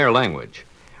their language,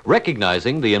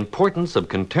 recognizing the importance of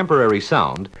contemporary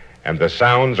sound. And the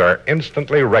sounds are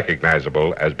instantly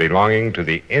recognizable as belonging to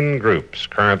the in-groups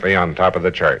currently on top of the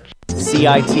charts.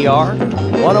 CITR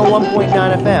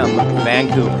 101.9 FM,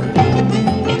 Vancouver.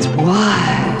 It's wild.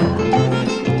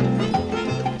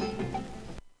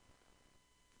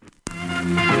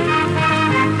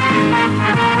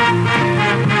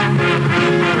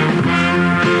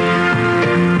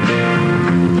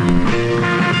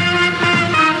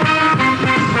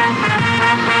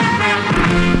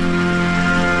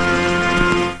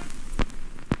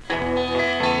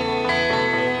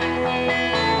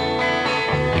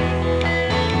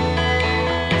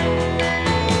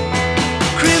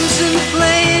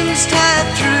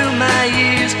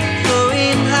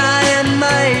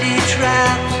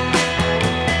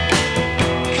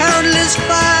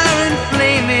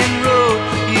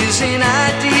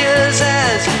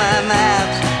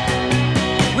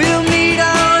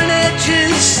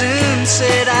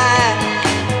 Said I,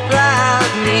 proud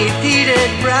neath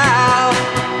heated brow.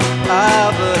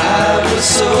 Ah, but I was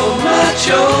so much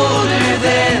older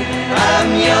then,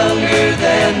 I'm younger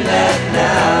than that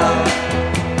now.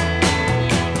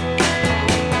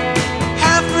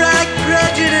 Half-right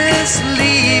prejudice,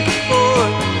 leap for,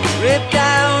 rip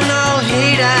down all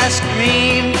hate I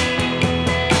scream.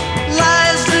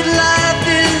 Lies that life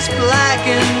is black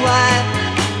and white,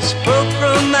 spoke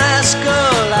from my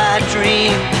skull I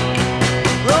dream.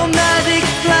 Romantic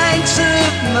flanks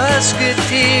of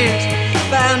musketeers,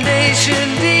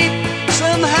 foundation deep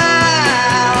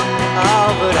somehow.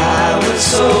 Oh, but I was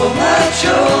so much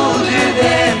older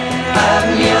then, I'm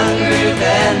younger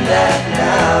than that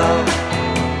now.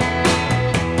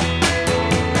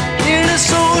 In a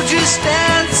soldier's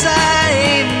stance I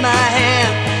aim my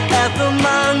hand at the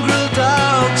mongrel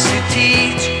dogs who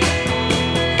teach,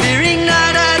 fearing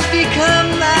not I'd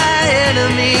become my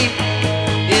enemy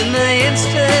in the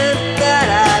instant that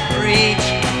I preach.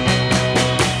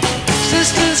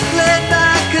 Systems fled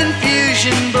by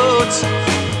confusion boats,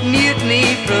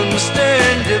 mutiny from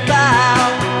stern to bow.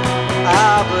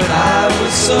 Ah, but I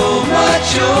was so much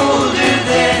older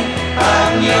then,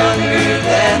 I'm younger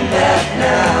than that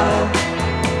now.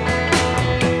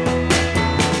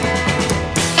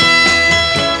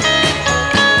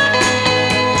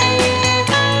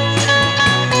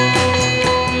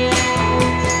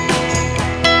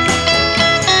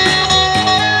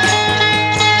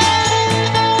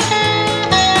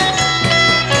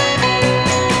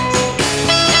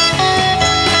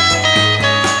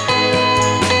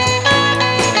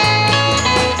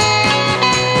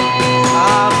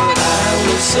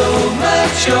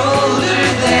 Older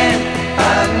than,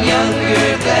 I'm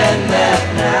younger than that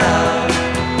now.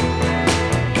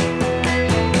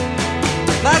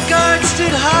 My guard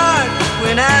stood hard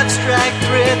when abstract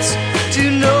threats,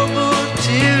 too noble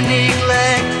to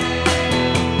neglect,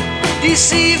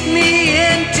 deceived me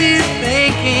into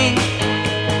thinking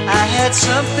I had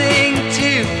something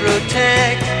to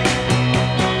protect.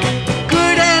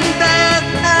 Good and bad,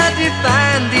 I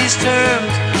define these terms,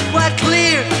 quite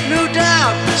clear, no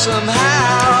doubt,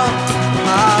 somehow.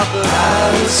 Ah, but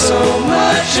I was so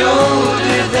much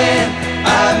older then,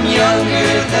 I'm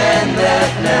younger than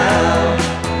that now.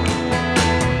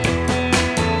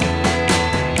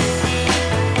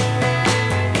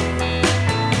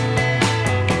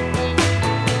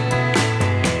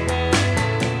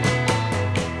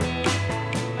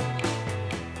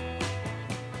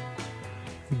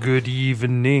 Good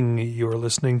evening. You're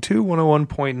listening to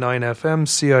 101.9 FM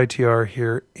CITR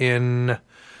here in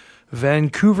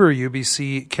Vancouver,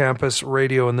 UBC Campus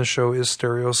Radio, and the show is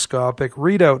Stereoscopic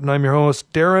Readout, and I'm your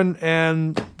host, Darren,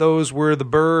 and those were the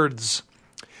Birds.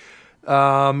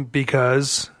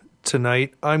 Because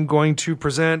tonight I'm going to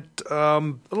present a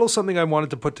little something I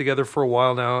wanted to put together for a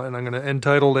while now, and I'm going to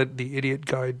entitle it The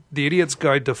Idiot's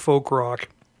Guide to Folk Rock.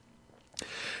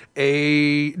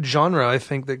 A genre, I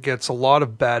think, that gets a lot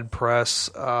of bad press,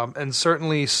 and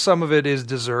certainly some of it is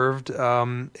deserved.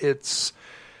 Its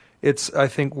I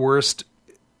think worst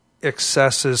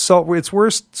excesses, its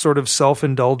worst sort of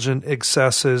self-indulgent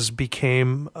excesses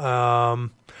became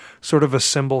sort of a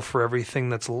symbol for everything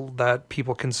that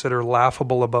people consider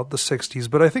laughable about the 60s.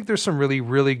 But I think there's some really,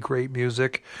 really great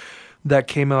music that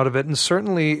came out of it, and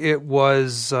certainly it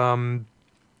was.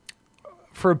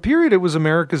 For a period, it was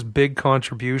America's big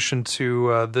contribution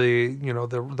to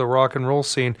the rock and roll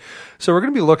scene. So we're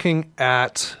going to be looking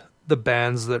at the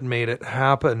bands that made it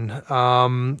happen.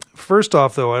 First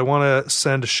off, though, I want to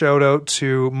send a shout out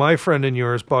to my friend and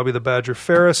yours, Bobby the Badger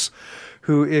Ferris,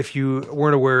 who, if you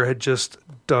weren't aware, had just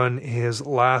done his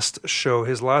last show,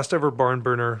 his last ever barn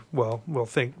burner. Well, we'll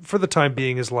think for the time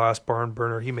being his last barn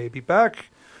burner. He may be back,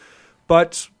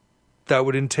 but that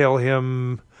would entail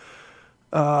him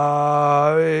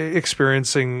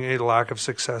experiencing a lack of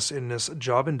success in this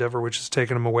job endeavor, which has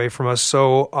taken him away from us.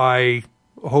 So I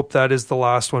hope that is the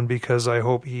last one, because I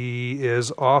hope he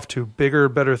is off to bigger,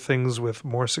 better things with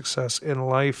more success in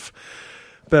life.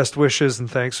 Best wishes and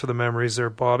thanks for the memories there,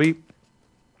 Bobby.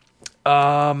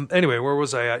 Anyway, where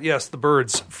was I at? Yes, the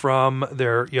Byrds from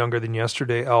their Younger Than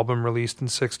Yesterday album released in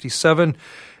 1967,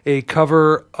 a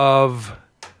cover of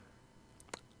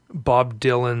Bob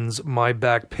Dylan's My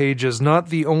Back Pages. Not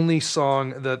the only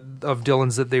song of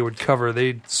Dylan's that they would cover.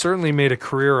 They certainly made a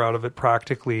career out of it,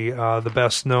 practically. The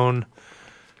best known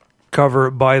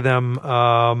cover by them,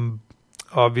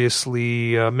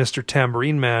 obviously, Mr.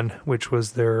 Tambourine Man, which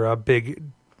was their big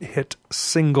hit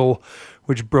single,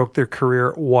 which broke their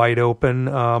career wide open.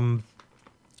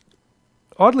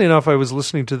 Oddly enough, I was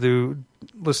listening to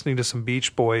some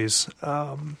Beach Boys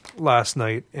last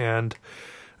night, and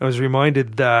I was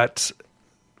reminded that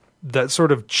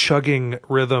sort of chugging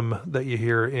rhythm that you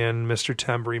hear in Mr.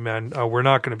 Tambourine Man, we're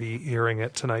not going to be hearing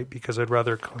it tonight because I'd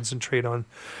rather concentrate on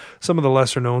some of the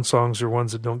lesser-known songs or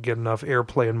ones that don't get enough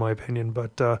airplay, in my opinion.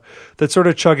 But that sort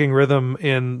of chugging rhythm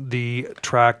in the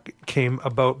track came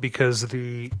about because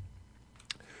the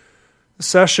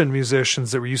session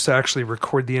musicians that were used to actually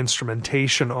record the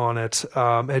instrumentation on it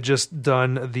had just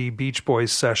done the Beach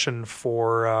Boys session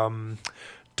for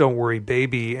Don't Worry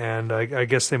Baby, and I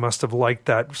guess they must have liked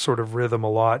that sort of rhythm a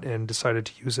lot and decided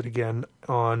to use it again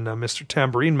on Mr.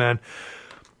 Tambourine Man.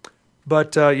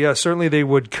 But yeah, certainly they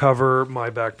would cover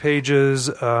My Back Pages,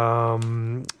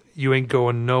 You Ain't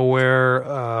Going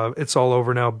Nowhere, It's All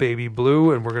Over Now, Baby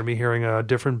Blue, and we're going to be hearing a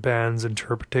different band's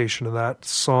interpretation of that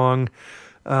song.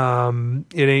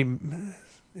 It Ain't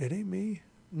Me?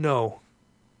 No.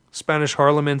 Spanish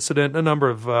Harlem Incident, a number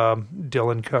of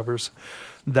Dylan covers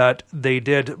that they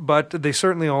did, but they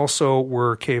certainly also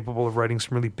were capable of writing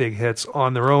some really big hits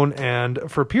on their own, and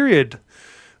for a period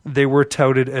they were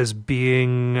touted as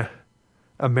being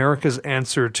America's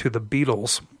answer to the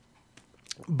Beatles.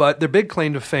 But their big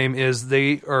claim to fame is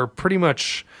they are pretty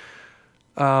much,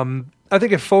 I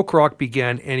think if folk rock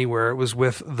began anywhere, it was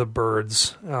with the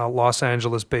Byrds, Los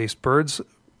Angeles-based Byrds,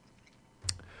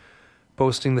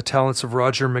 boasting the talents of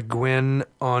Roger McGuinn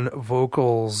on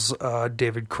vocals,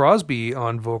 David Crosby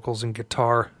on vocals and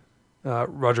guitar,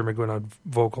 Roger McGuinn on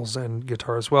vocals and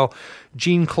guitar as well,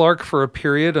 Gene Clark for a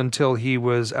period until he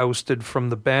was ousted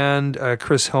from the band,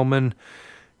 Chris Hillman,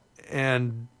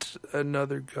 and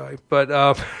another guy.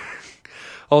 But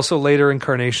also later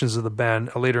incarnations of the band,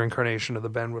 a later incarnation of the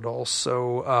band would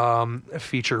also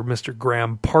feature Mr.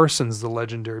 Graham Parsons, the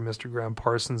legendary Mr. Graham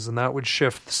Parsons, and that would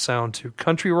shift the sound to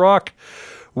country rock,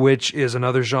 which is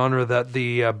another genre that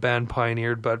the band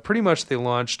pioneered, but pretty much they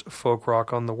launched folk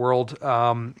rock on the world.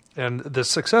 And the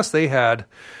success they had,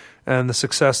 and the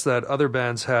success that other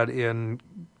bands had in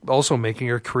also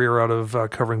making a career out of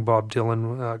covering Bob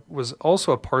Dylan, was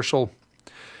also a partial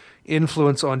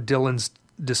influence on Dylan's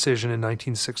decision in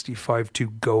 1965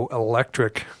 to go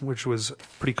electric, which was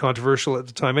pretty controversial at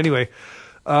the time. Anyway,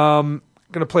 I'm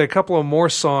going to play a couple of more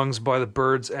songs by the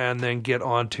Byrds and then get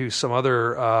on to some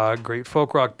other great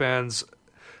folk rock bands.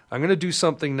 I'm going to do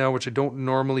something now which I don't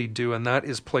normally do, and that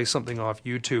is play something off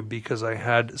YouTube because I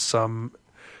had some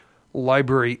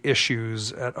library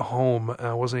issues at home.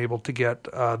 I wasn't able to get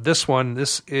this one.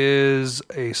 This is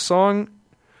a song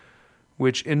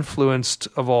which influenced,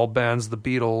 of all bands, the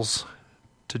Beatles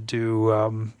to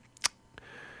do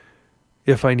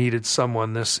If I Needed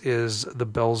Someone. This is The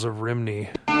Bells of Rhymney.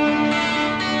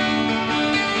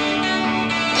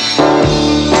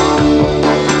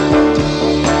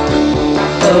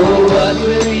 Oh, what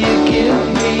will you give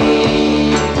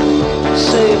me?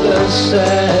 Say the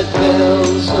sad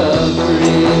bells of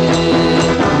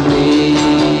Rhymney.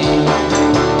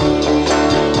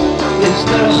 Is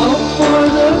there hope for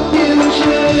the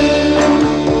future?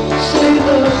 Say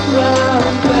the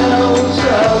brown bells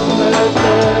of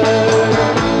murder.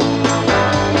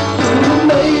 Who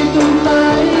made the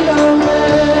night on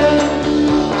there?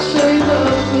 Say the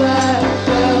black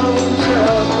bells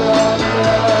of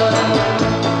Rotterdam.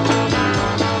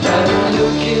 And who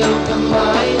killed the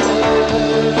miner?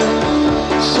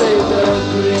 Say the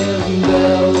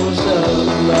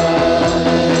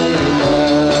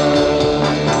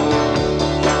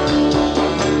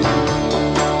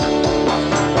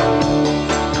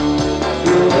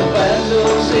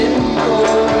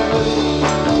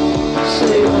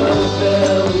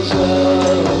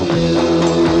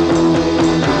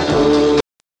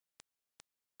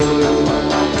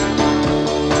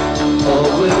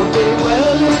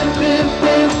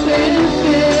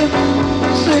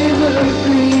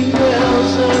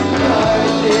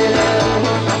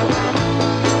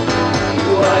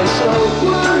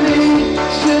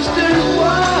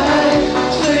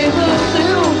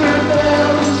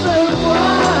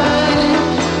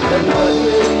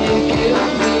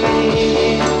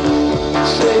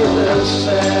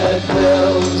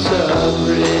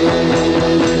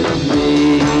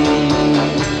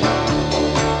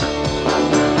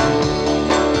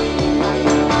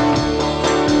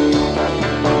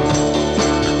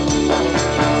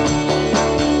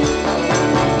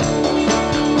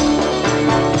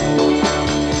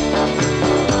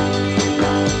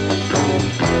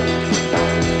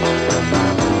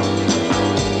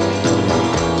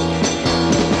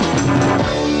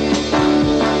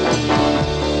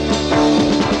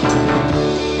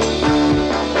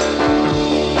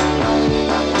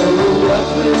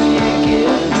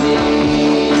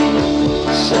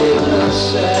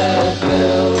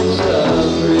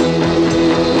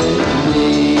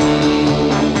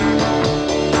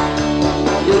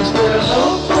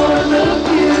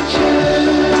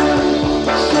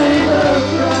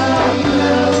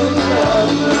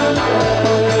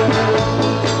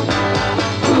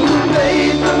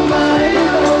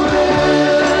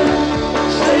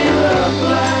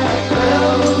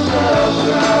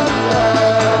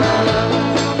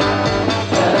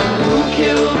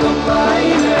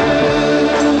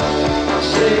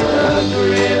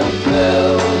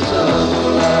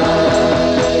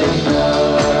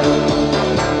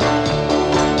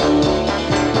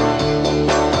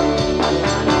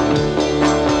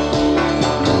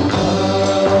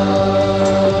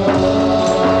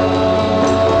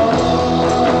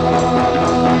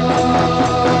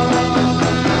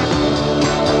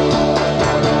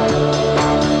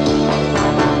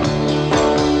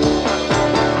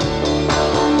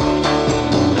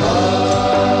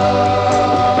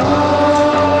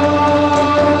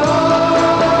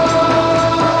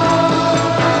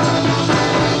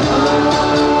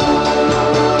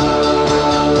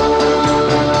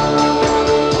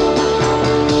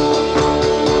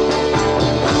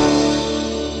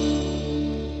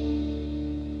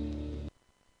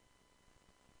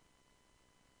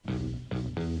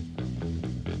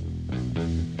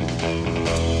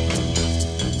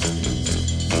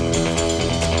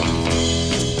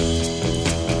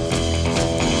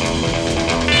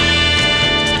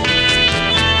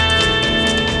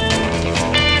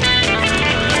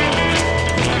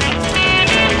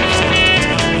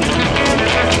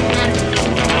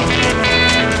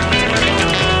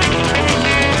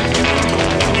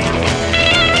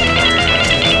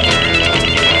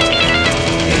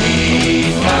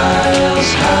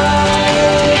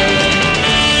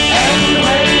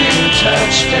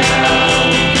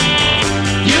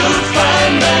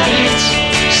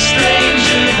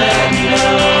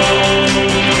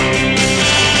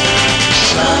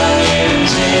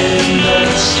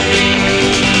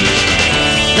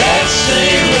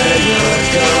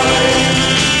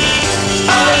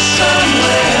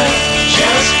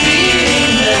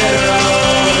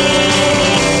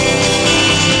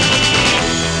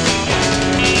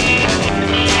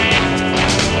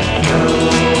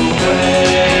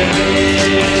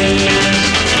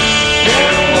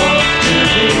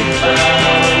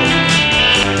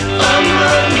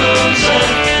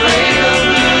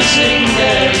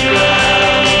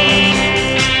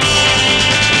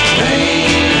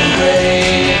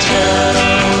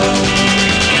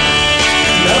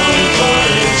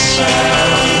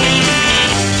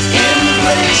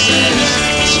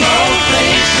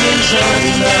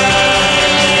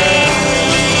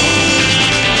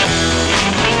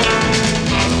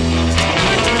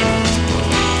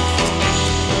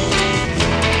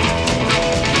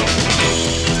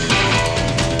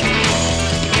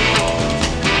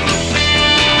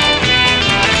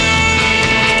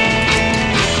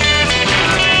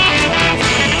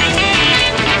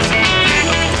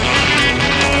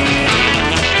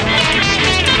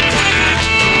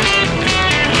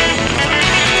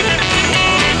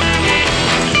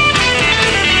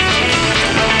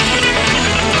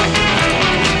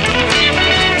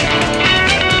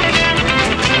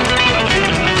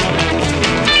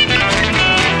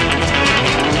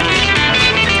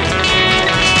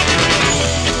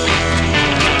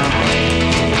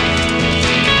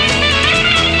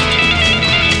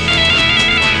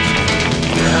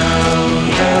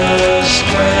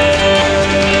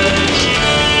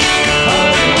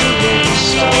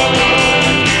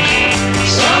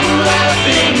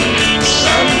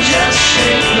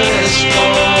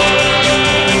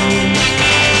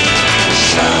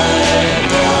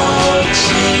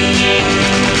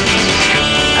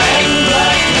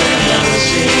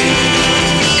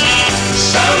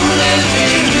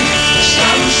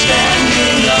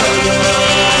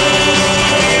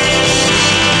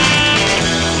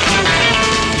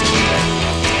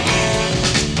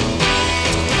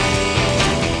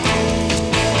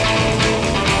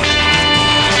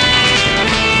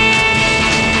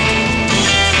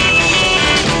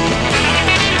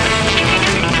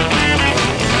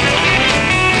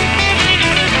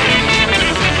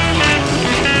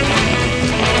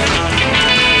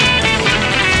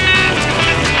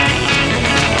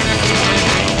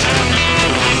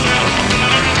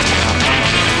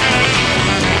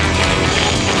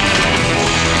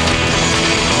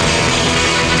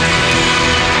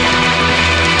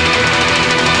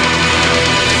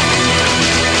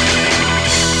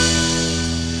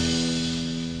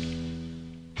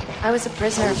I was a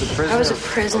prisoner. I was a prisoner. I was a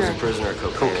prisoner. I was a prisoner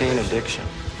of cocaine addiction.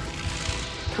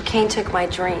 Cocaine took my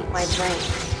drink.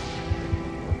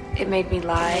 It made me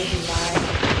lie,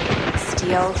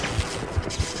 steal.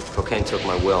 Cocaine took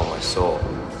my will, my soul.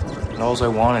 And all I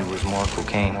wanted was more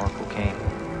cocaine.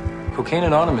 Cocaine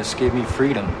Anonymous gave me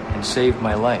freedom and saved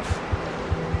my life.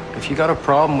 If you got a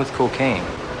problem with cocaine,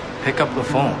 pick up the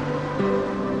phone.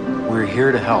 We're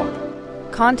here to help.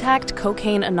 Contact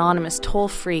Cocaine Anonymous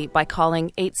toll-free by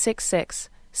calling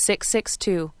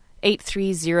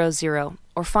 866-662-8300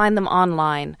 or find them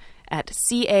online at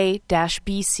ca-bc.ca.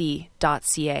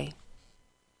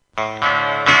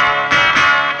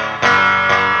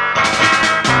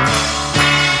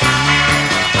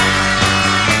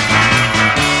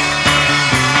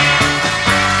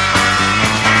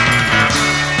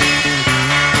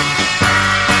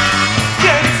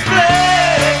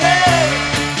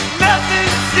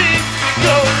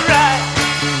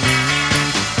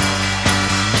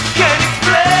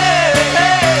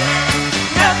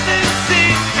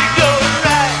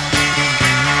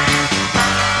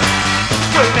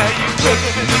 Wake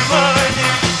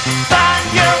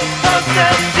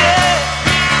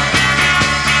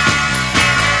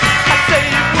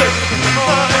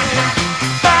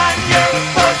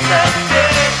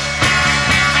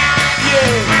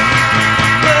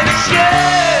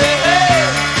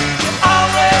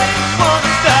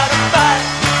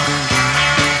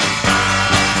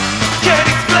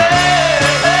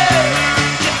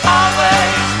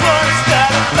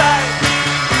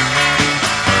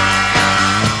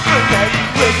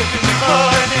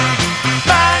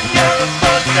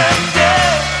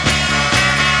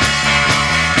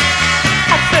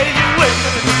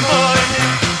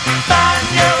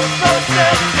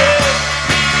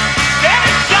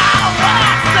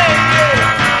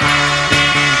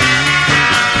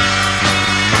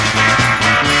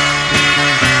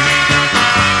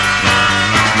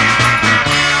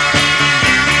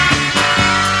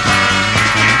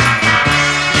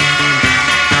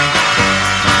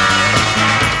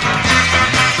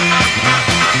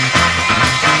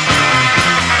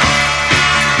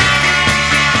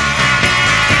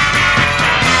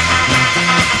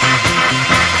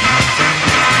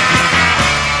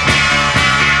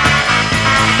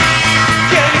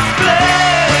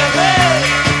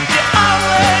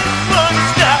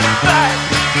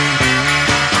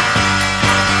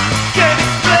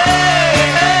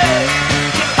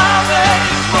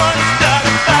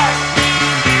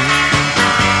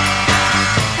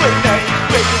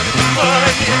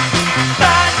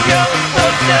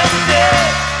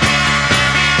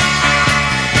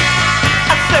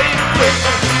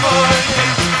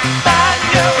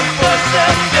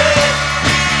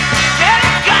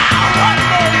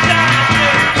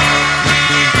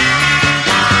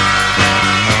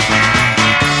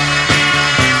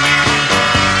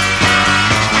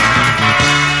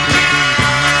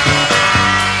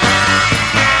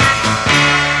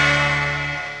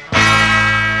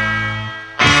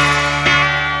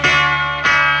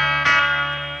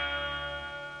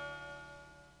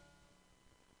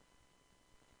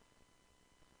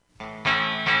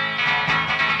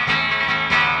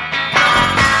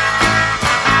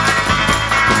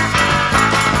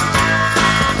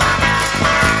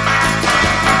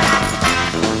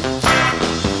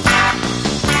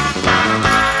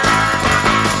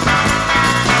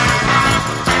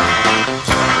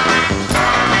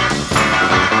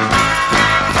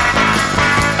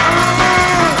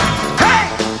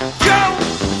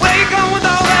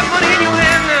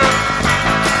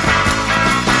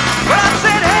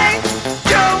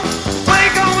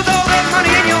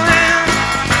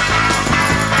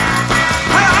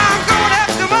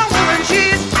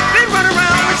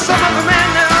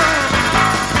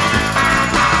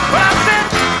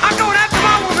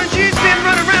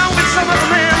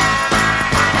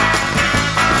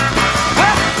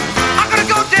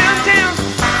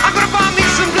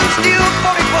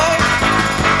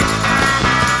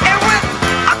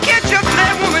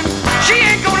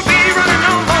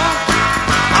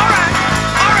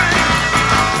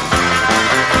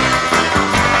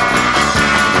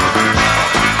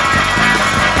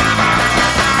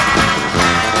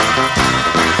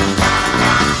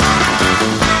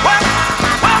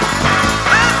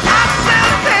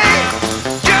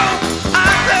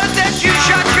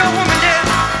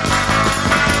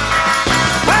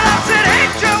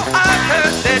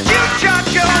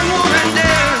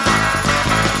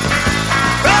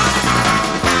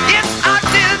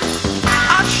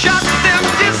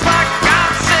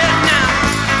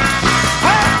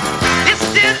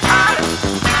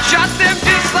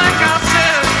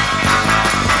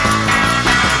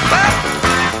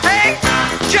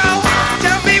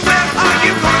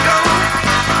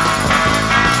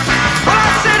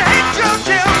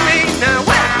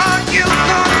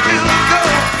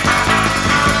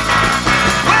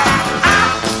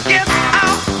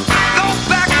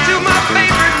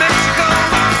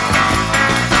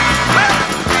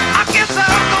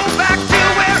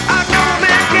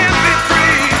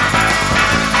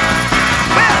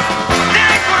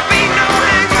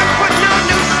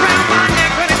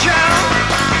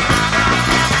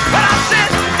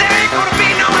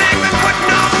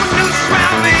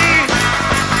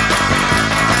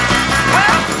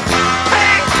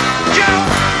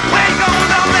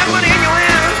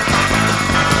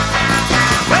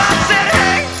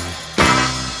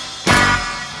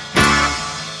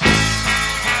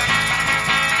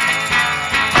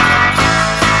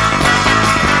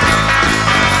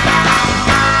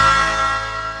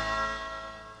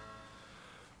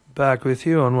Back with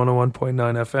you on 101.9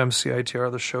 FM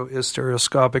CITR. The show is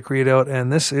Stereoscopic Readout,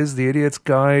 and this is The Idiot's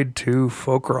Guide to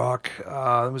Folk Rock.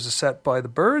 It was a set by the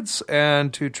Byrds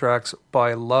and 2 tracks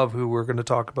by Love, who we're going to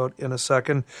talk about in a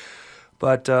second.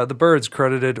 But the Byrds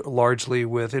credited largely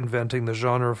with inventing the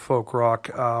genre of folk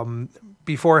rock.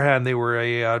 Beforehand, they were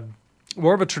a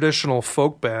more of a traditional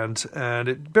folk band, and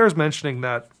it bears mentioning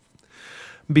that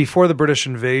before the British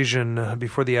invasion,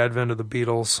 before the advent of the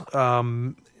Beatles,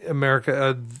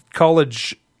 America,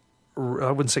 college,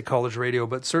 I wouldn't say college radio,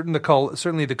 but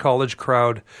certainly the college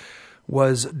crowd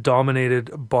was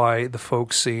dominated by the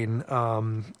folk scene.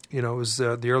 It was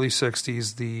the early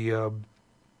 60s,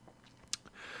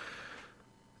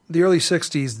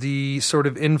 the sort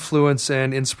of influence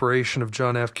and inspiration of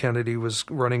John F. Kennedy was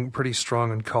running pretty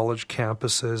strong on college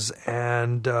campuses,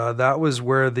 and that was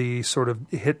where the sort of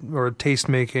hit or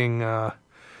taste-making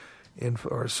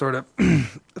or sort of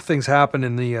things happen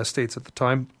in the States at the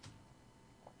time.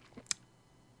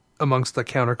 Amongst the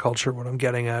counterculture, what I'm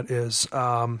getting at is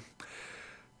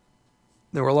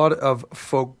there were a lot of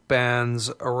folk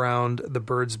bands around, the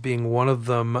Byrds being one of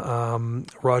them.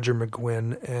 Roger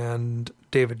McGuinn and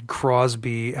David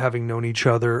Crosby, having known each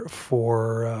other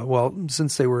for,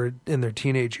 since they were in their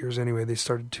teenage years anyway, they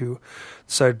decided to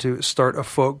start a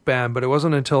folk band. But it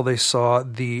wasn't until they saw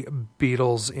the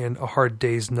Beatles in A Hard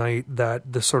Day's Night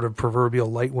that the sort of proverbial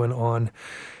light went on.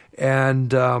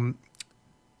 And Roger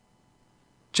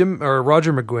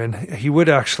McGuinn, he would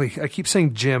actually, I keep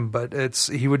saying Jim, but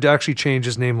he would actually change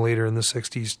his name later in the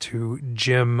 60s to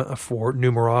Jim for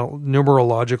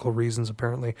numerological reasons,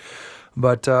 apparently.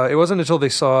 But it wasn't until they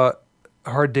saw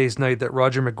A Hard Day's Night that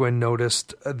Roger McGuinn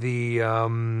noticed the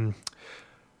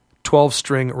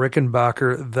 12-string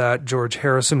Rickenbacker that George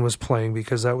Harrison was playing,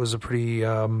 because that was a pretty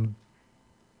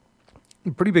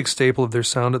big staple of their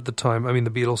sound at the time. I mean, the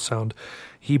Beatles sound.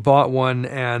 He bought one,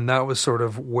 and that was sort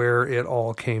of where it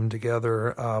all came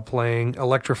together, playing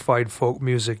electrified folk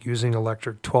music using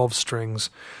electric 12 strings.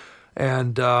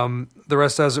 And the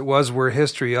rest, as it was, were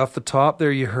history. Off the top there,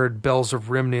 you heard Bells of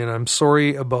Rhymney, and I'm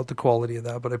sorry about the quality of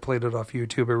that, but I played it off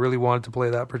YouTube. I really wanted to play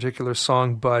that particular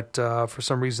song, but for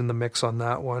some reason the mix on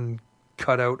that one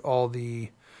cut out all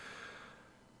the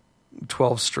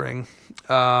 12-string.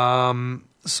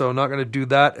 So not going to do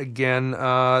that again.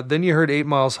 Then you heard 8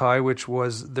 Miles High, which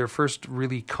was their first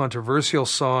really controversial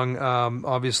song.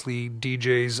 Obviously,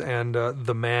 DJs and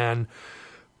The Man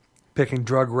picking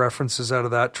drug references out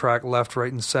of that track left,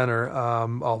 right, and center,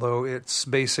 although it's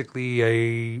basically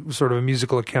a sort of a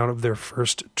musical account of their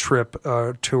first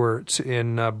tour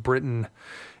in Britain,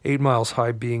 8 Miles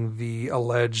High being the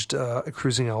alleged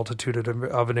cruising altitude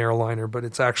of an airliner, but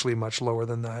it's actually much lower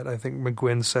than that. I think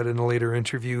McGuinn said in a later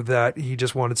interview that he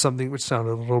just wanted something which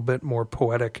sounded a little bit more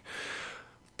poetic.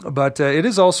 But it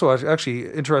is also,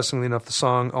 actually, interestingly enough, the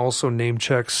song also name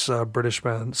checks British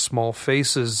band Small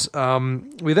Faces.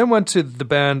 We then went to the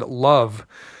band Love,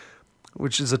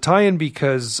 which is a tie-in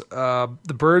because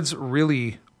the Byrds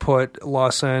really put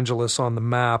Los Angeles on the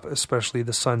map, especially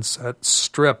the Sunset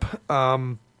Strip.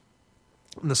 The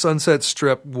Sunset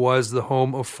Strip was the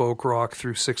home of folk rock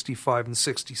through 65 and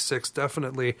 66,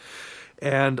 definitely.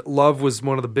 And Love was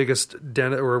one of the biggest,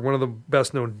 one of the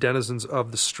best-known denizens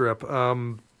of the Strip.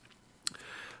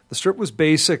 The Strip was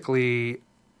basically,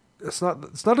 it's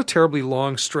not a terribly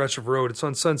long stretch of road. It's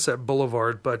on Sunset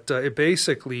Boulevard, but it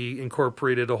basically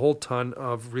incorporated a whole ton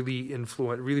of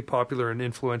really popular and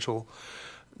influential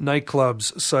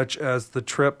nightclubs such as the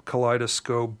Trip,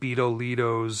 Kaleidoscope, Beto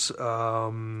Lido's,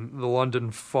 the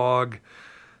London Fog,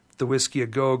 the Whiskey A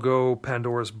Go Go,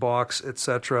 Pandora's Box,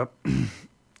 etc.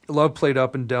 Love played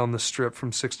up and down the Strip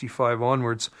from 65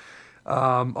 onwards,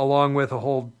 along with a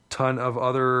whole ton of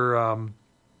other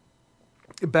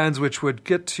bands which would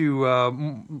get to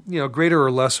greater or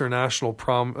lesser national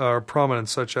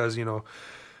prominence, such as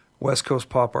West Coast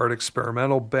pop art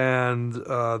experimental band,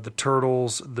 the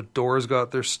Turtles, the Doors got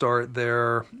their start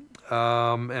there,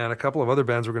 and a couple of other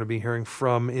bands we're going to be hearing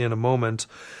from in a moment.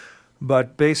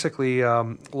 But basically,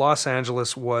 Los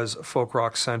Angeles was folk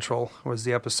rock central, was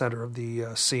the epicenter of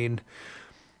the scene.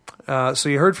 So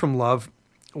you heard from Love,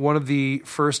 one of the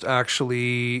first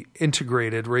actually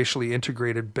racially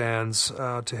integrated bands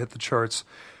to hit the charts,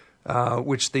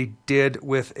 which they did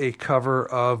with a cover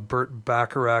of Burt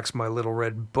Bacharach's My Little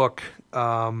Red Book.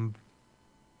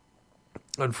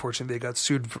 Unfortunately, they got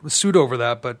sued over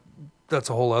that, but that's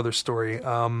a whole other story.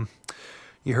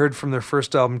 You heard from their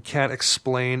first album, Can't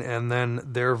Explain, and then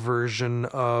their version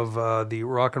of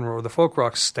the folk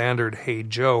rock standard, Hey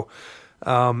Joe.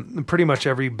 Pretty much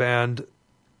every band,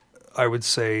 I would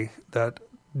say, that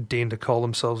deign to call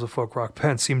themselves a folk rock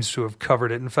band seems to have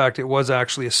covered it. In fact, it was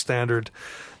actually a standard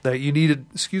that you needed,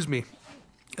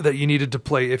 that you needed to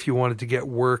play if you wanted to get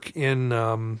work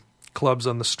in clubs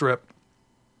on the Strip.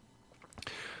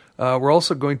 We're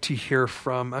also going to hear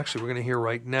from, actually we're going to hear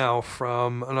right now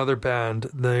from another band,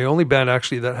 the only band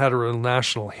actually that had a real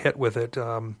national hit with it.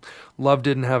 Love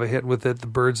didn't have a hit with it, the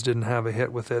Byrds didn't have a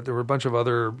hit with it, there were a bunch of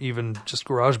other even just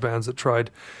garage bands that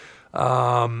tried.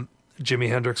 Jimi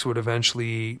Hendrix would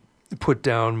eventually put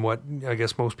down what I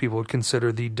guess most people would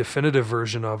consider the definitive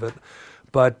version of it.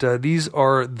 But these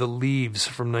are The Leaves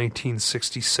from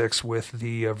 1966 with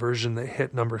the version that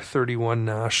hit number 31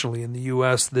 nationally in the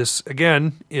U.S. This,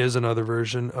 again, is another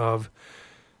version of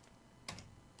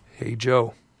Hey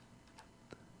Joe.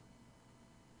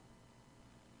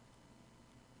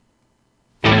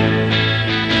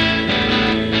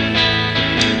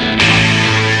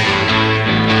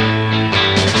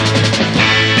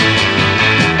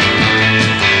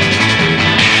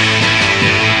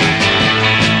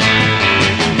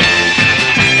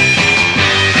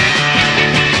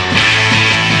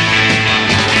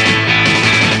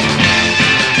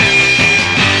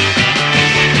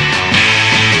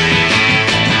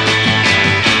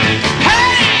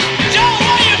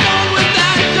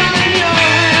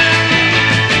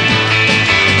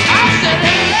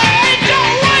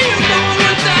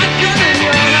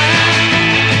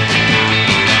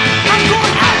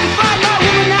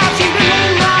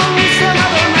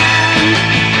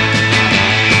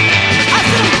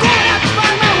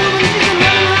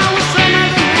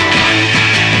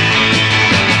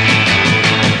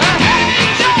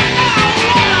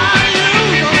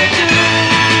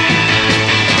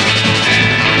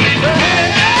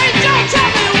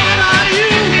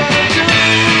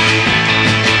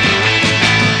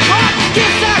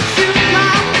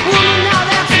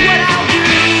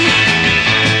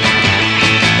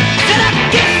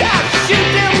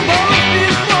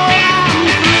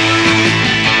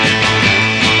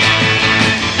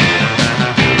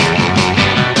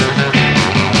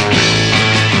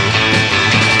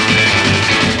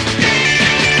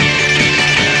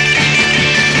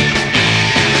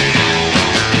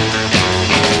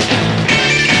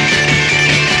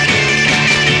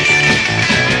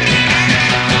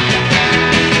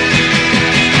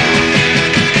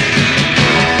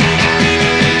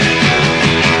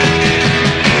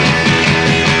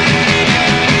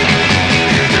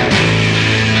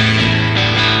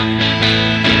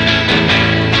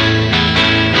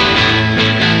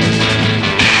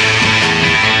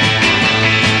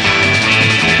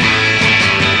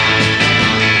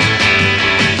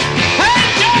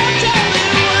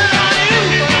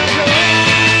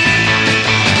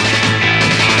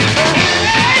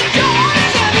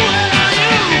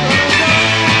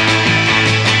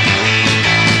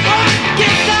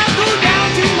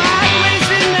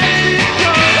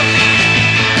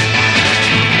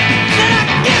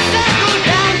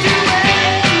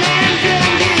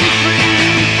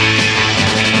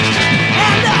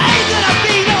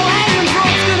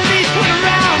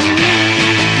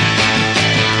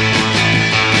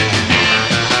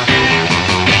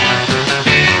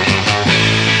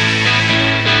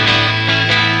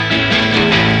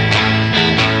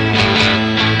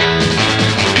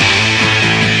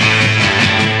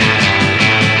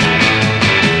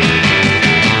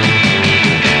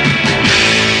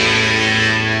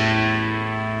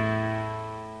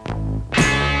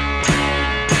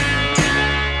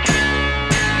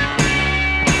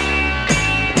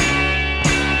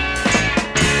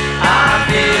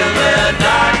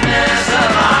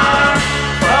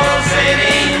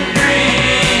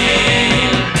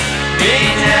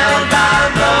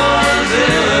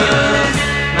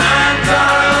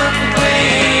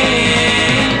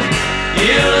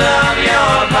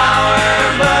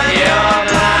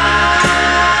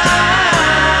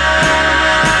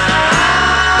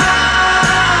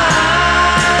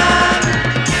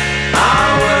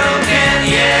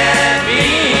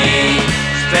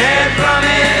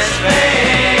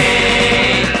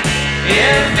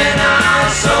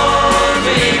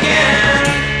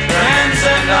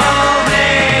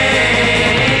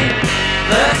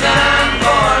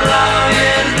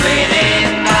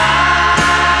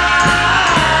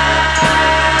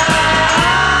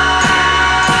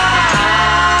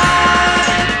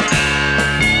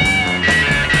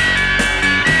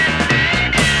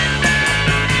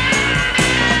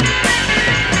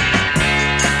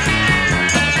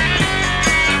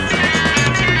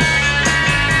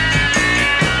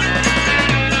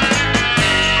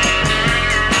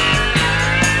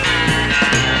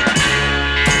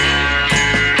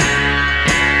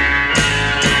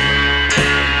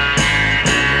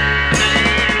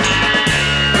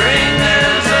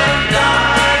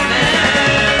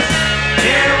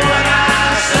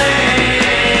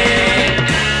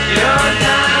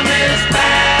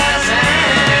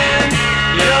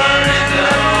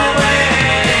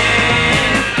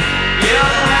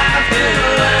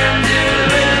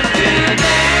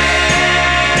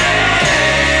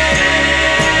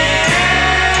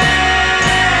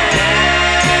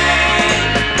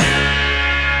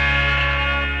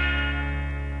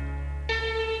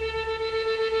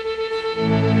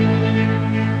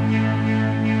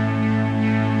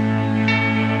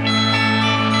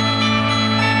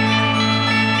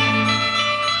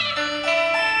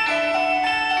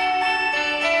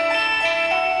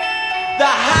 The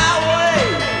highway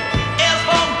is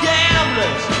for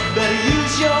gamblers. Better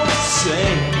use your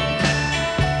sense.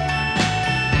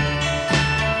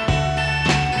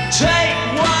 Take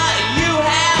what you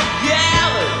have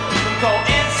gathered from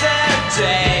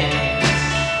coincidence.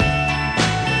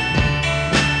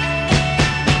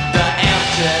 The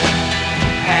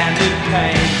empty-handed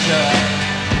painter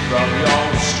from your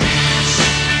streets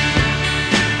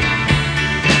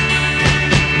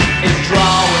is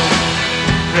drawing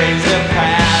crazy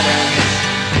patterns.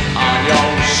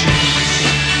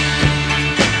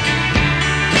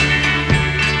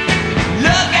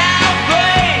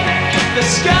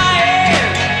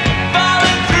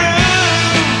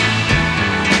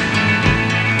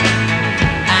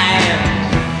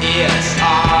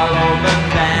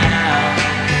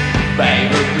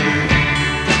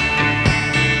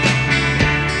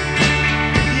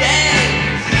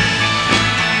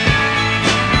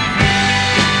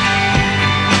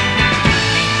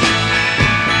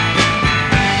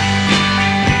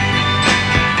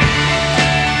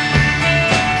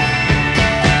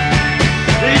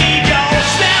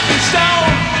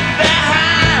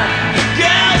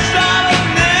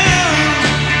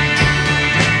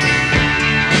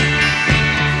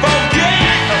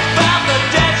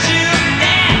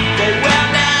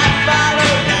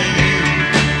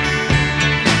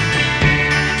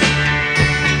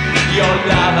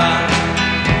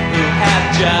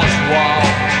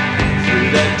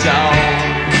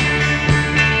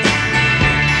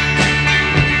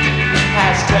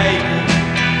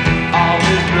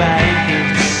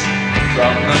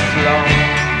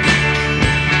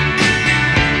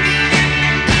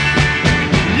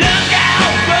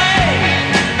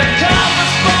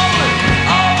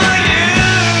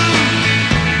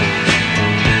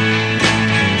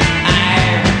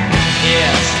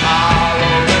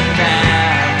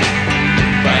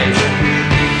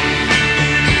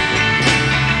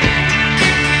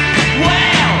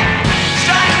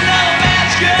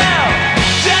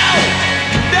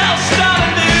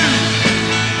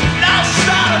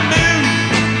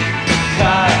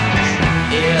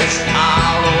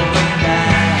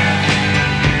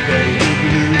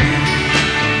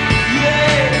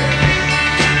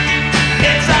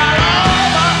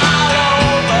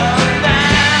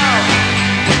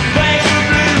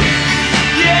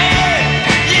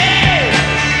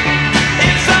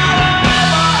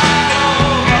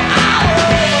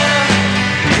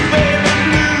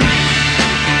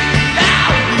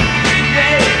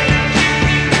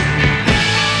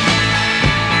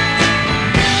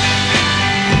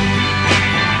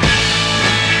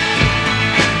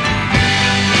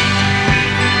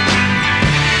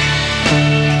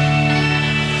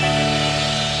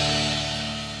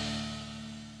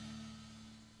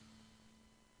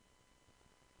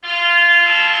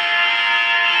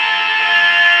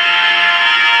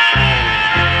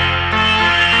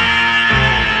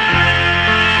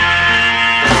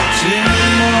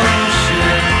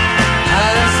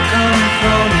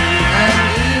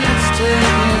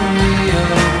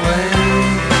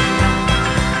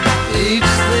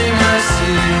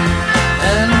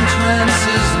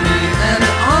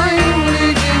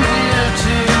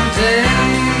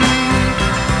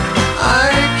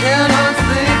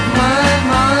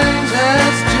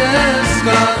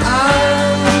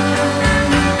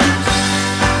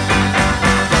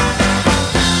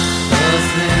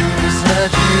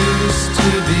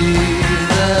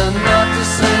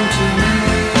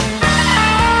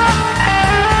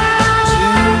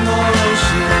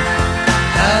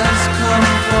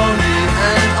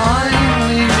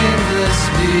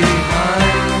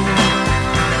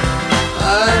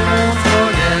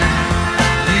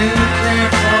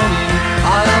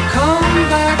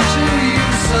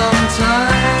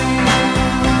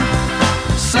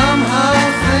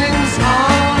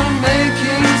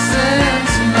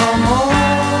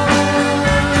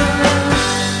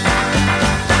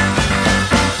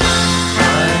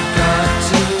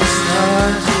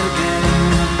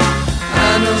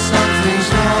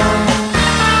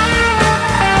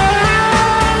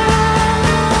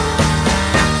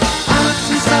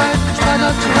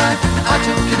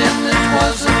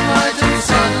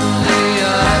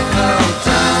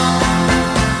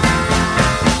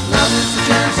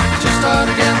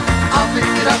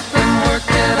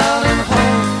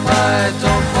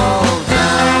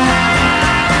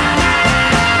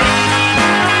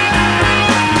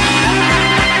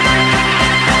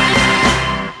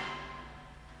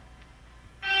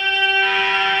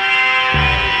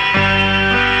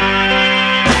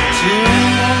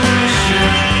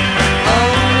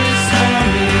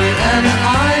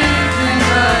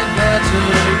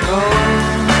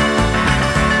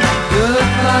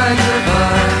 goodbye,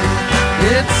 goodbye.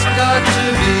 It's got to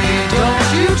be. Don't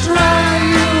you try,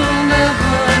 you'll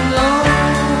never know.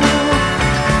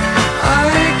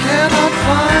 I cannot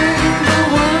find the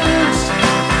words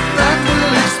that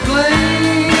will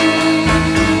explain.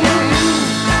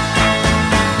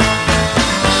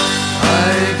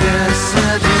 I guess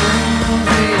that in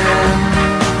the end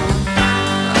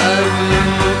I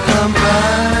will come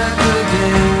back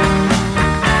again.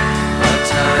 But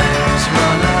time's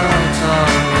run out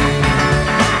on me.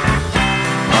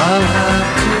 I'll have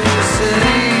to say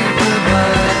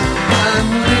goodbye. I'm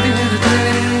leaving here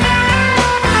today.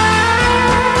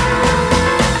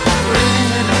 Leaving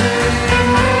here today.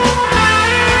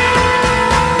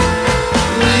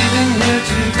 Leaving here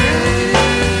today.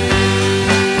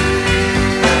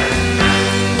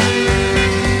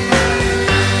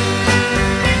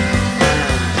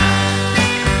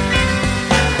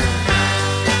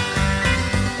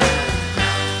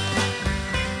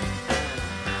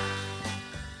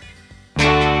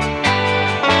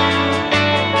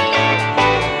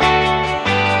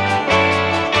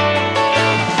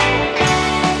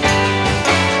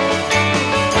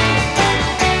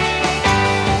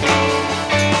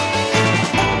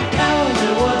 Tell me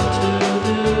what to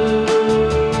do.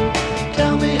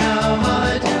 Tell me how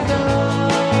high to go.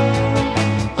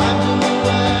 I'm too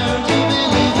aware to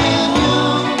believe in you,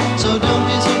 so don't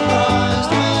be surprised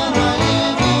when I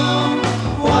leave you.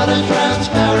 What a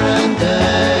transparent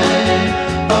day.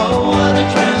 Oh, what a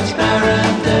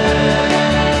transparent day.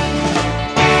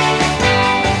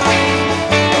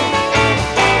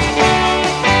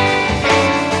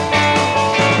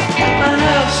 I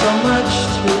have so much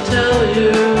to tell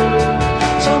you,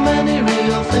 so many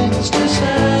real things to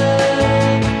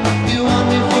say. You want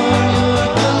me for your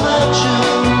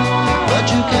collection, but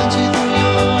you can't see through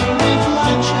your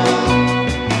reflection.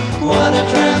 What a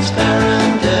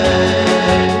transparent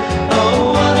day. Oh,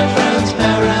 what a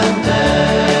transparent day.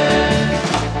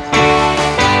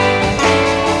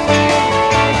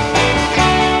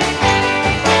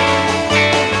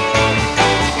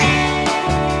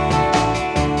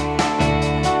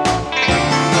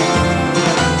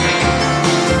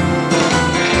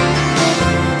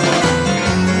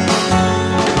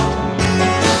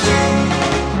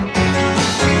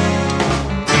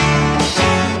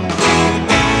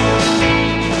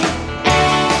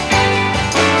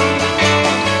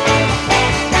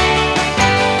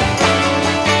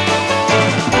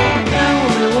 Tell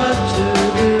me what to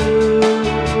do.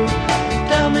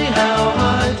 Tell me how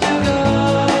high to go.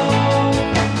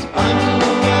 I'm too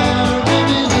aware to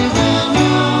believe in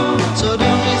you, so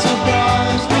don't be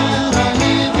surprised when I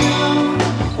leave you.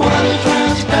 What a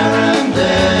transparent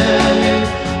day.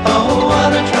 Oh,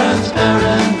 what a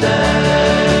transparent day.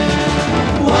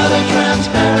 What a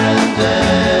transparent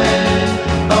day.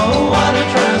 Oh, what a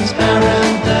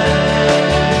transparent day.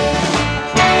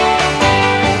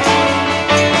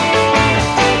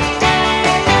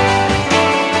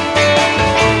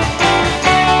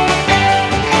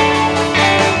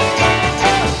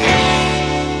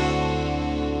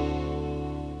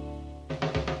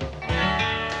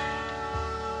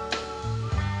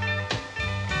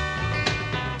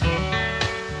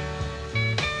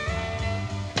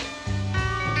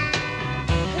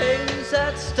 Who's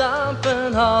that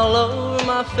stomping all over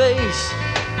my face?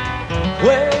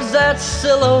 Where's that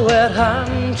silhouette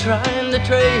I'm trying to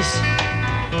trace?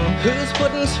 Who's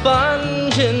putting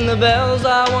sponge in the bells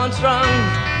I once rung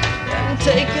and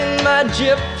taking my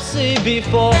gypsy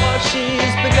before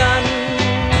she's begun?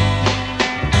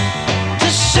 To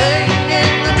sing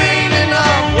in the meaning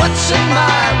of what's in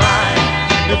my mind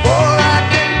before I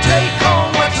can take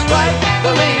home what's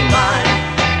rightfully mine.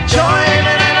 Joining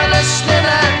and listening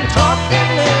and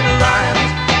talking in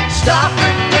rhymes,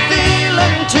 stopping the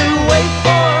feeling to wait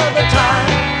for the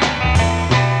time.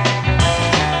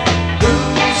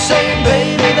 Who's saying,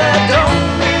 baby, that don't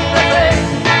mean a thing?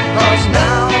 'Cause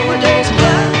nowadays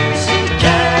classy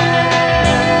can't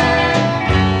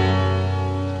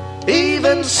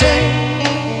even sing.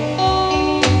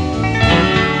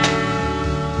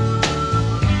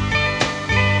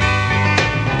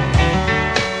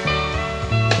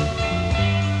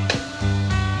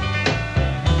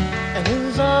 And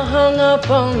who's all hung up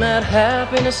on that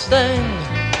happiness thing?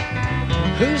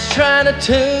 Who's trying to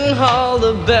tune all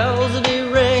the bells that he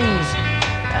rings?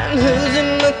 And who's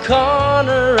in the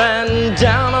corner and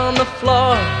down on the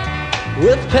floor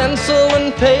with pencil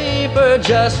and paper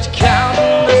just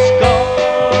counting the score?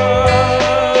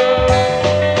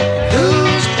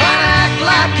 Who's trying to act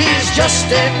like he's just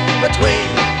in between?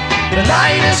 The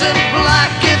night isn't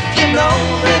black if you know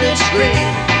that it's green.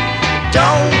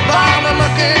 Don't bother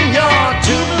looking, you're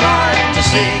too blind to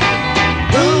sing.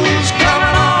 Who's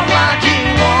coming home like you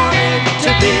wanted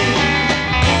to be?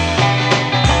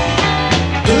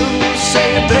 Who's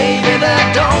saying, baby, that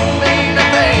don't mean a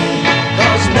thing?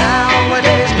 'Cause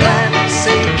nowadays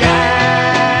Clancy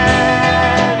can't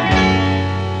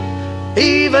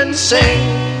even sing.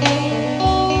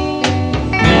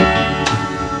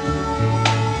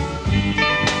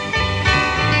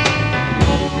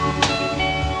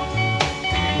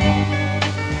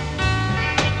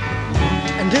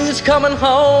 Who's coming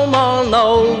home on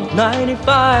old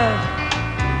 95?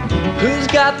 Who's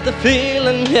got the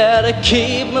feeling, yeah, to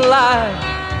keep me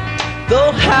alive?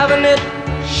 Though having it,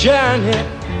 sharing it,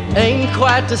 ain't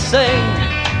quite the same.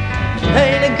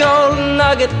 Ain't a golden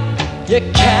nugget you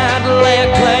can't lay a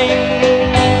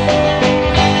claim.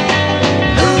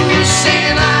 Who's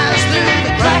seeing eyes through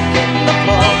the crack in the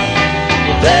floor?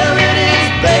 There it is,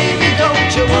 baby, don't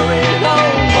you worry no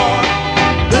more.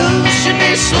 Who should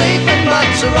be sleeping but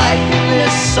to writing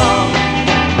this song?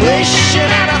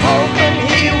 Wishing and hoping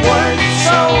he weren't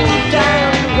so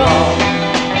damn wrong.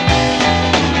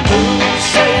 Who's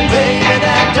saying, baby,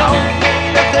 that don't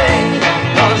mean a thing?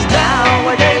 'Cause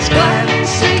nowadays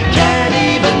Clancy can't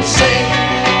even sing.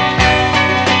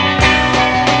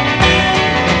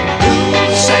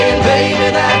 Who's saying, baby,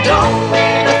 that don't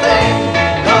mean a thing?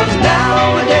 'Cause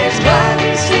nowadays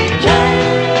Clancy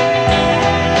can't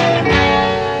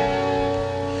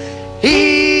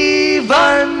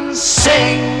even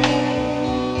sing.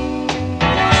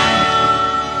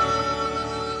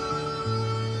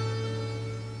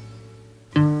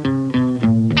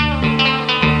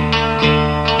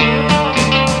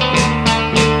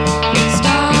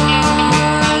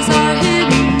 Stars are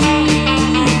hidden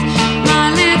beneath my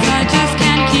lids. I just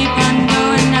can't keep on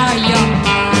going. Now you're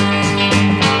mine.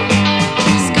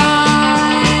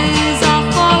 Skies are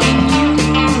falling. You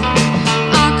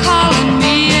are calling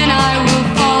me, and I will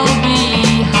fall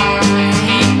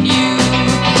behind you.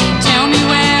 Tell me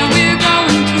where we're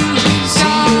going to.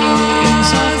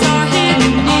 Stars are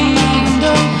hidden beneath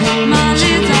my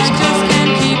lids. I just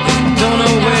can't keep on going. Don't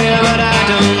know where, but I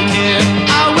don't care.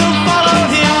 I will follow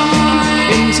him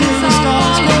until the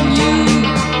stars go dim,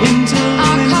 until the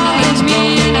wind has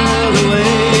blown all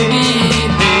away.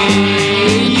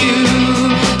 Hey, you,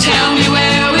 Tell me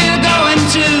where we're going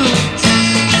to.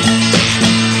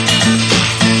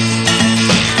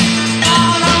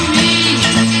 Follow me,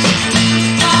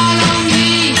 follow me,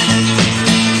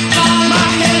 follow my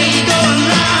me, head's going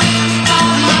round,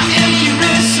 my empty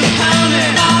wrists are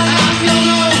pounding. I don't know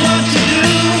what to do.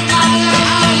 I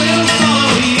will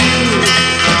follow you.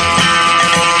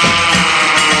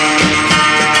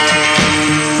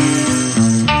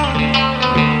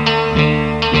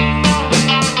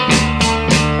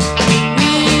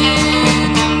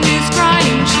 Wind is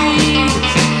crying, trees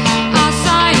are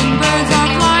sighing, birds are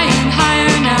flying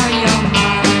higher. Now you're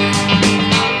mine.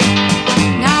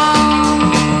 Now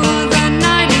the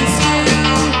night is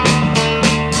still.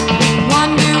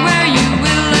 Wonder where you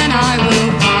will, and I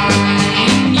will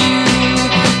find you.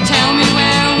 Tell me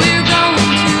where we're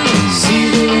going to. See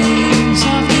the rain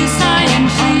Softly sighing,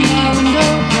 trees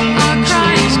are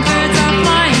crying, birds are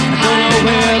flying Don't know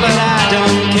where, but I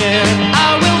don't care. I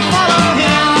will follow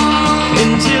him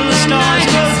until the stars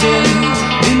go dim,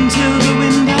 until the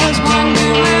wind has blown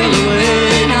Wonder where all you will,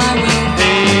 away. and I will.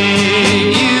 Hey,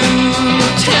 you,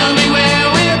 Tell me where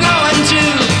we're going to.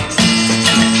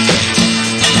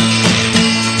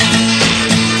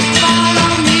 Follow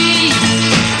me,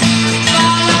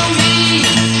 follow me,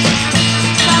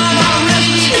 follow me.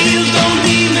 heels don't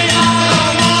leave me. I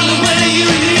don't want the way you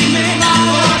lead me. I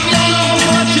don't know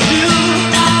what to do.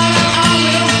 I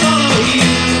will follow you.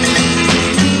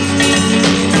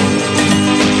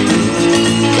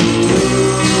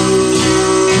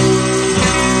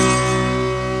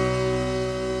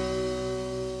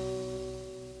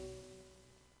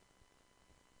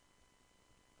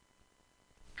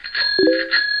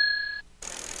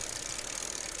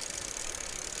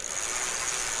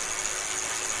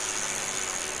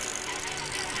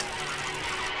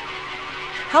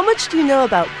 How much do you know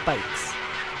about bikes?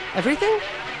 Everything?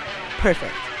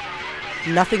 Perfect.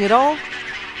 Nothing at all?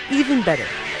 Even better.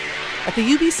 At the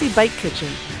UBC Bike Kitchen,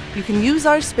 you can use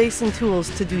our space and tools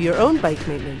to do your own bike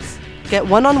maintenance, get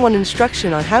one-on-one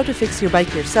instruction on how to fix your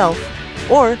bike yourself,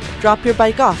 or drop your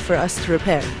bike off for us to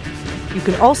repair. You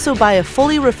can also buy a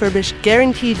fully refurbished,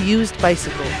 guaranteed used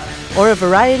bicycle, or a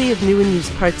variety of new and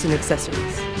used parts and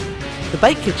accessories. The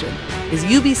Bike Kitchen is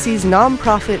UBC's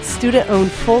non-profit,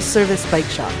 student-owned, full-service bike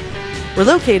shop. We're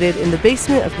located in the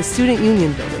basement of the Student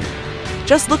Union building.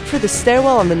 Just look for the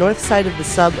stairwell on the north side of the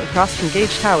sub across from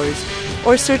Gage Towers,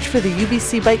 or search for the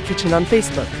UBC Bike Kitchen on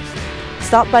Facebook.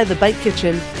 stop by the Bite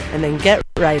Kitchen and then get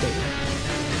writing.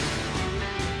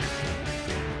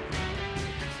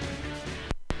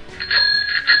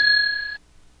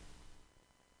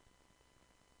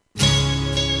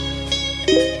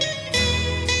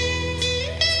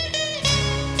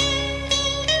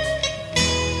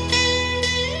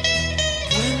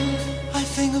 I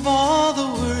think of all the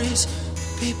worries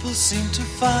people seem to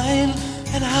find,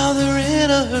 and how they're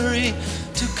in a hurry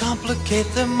to complicate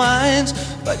their minds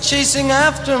by chasing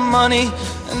after money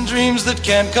and dreams that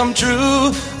can't come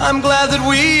true. I'm glad that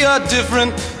we are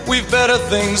different, we've better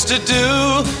things to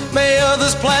do. May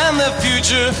others plan their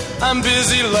future, I'm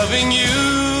busy loving you.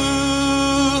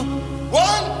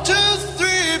 1, 2,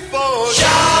 3, 4.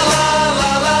 Sha la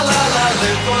la la la la,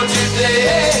 live for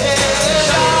today.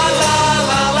 Sha la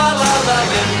la la la la,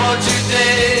 live for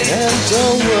today. And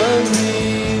don't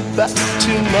worry about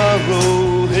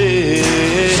tomorrow. Hey.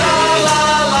 Sha la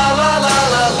la la la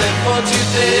la, live for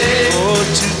today. For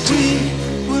today.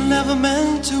 We're never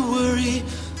meant to worry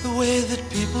the way that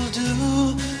people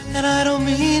do, and I don't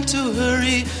mean to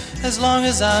hurry. As long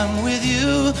as I'm with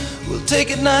you, we'll take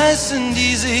it nice and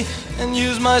easy and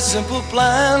use my simple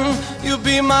plan. You'll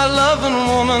be my loving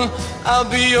woman, I'll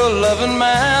be your loving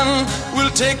man.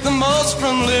 We'll take the most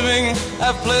from living,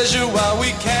 have pleasure while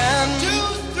we can. 2,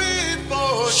 3,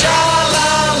 4. Sha la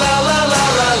la la la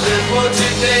la, live for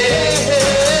today.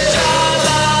 Sha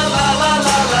la la la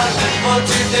la la, live for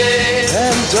today.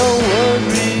 And don't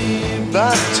worry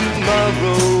about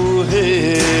tomorrow.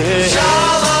 Hey. Sha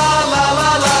la la la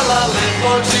la la, live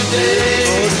for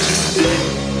today. For today.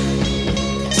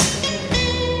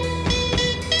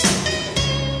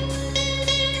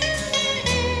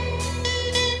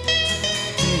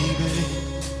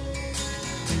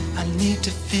 I need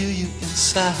to feel you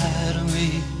inside of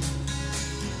me.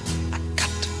 I got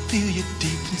to feel you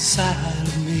deep inside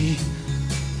of me.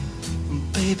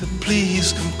 Baby,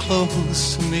 please come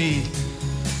close to me.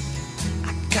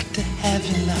 I got to have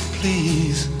you now,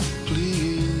 please.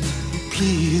 Please,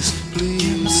 Please, please.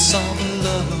 give me some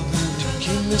love.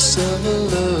 Give me some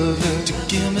love. To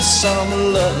give me some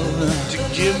love. To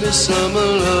give me some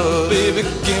love. Baby,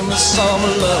 give me some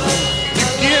love. To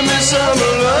give me some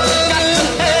love. Got to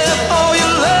have all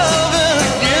your loving.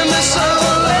 Give me some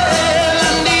love.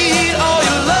 I need all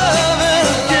your loving.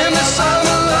 Give me some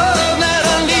love. That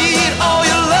I need all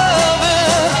your loving.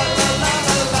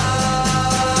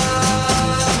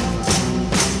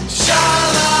 Sha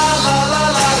la la la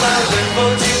la la, live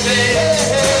for today.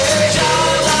 Sha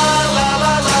la la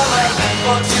la la la, live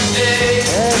for today.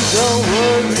 And don't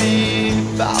worry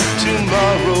about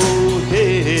tomorrow.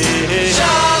 Hey.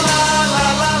 Sha la la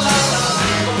la la la,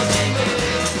 live for today.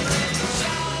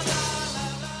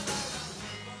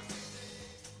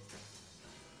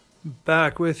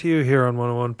 Back with you here on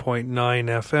 101.9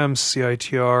 FM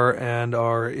CITR and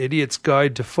our Idiot's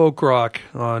Guide to Folk Rock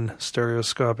on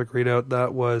Stereoscopic Readout.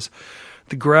 That was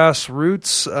the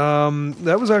Grassroots.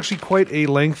 That was actually quite a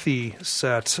lengthy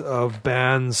set of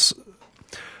bands,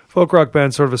 folk rock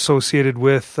bands sort of associated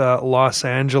with Los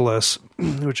Angeles,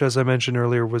 which, as I mentioned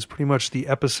earlier, was pretty much the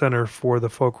epicenter for the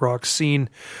folk rock scene.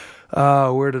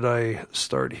 Where did I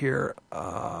start here?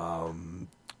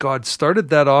 Started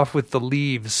that off with The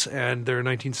Leaves and their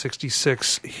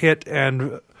 1966 hit,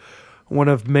 and one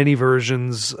of many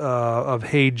versions of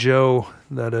Hey Joe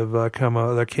that have come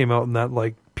out, that came out in that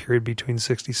like period between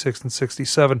 66 and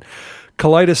 67.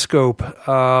 Kaleidoscope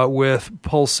with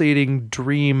Pulsating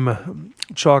Dream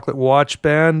Chocolate Watch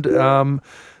Band,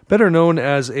 better known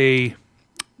as a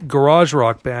garage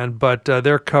rock band, but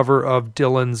their cover of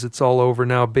Dylan's It's All Over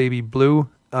Now, Baby Blue.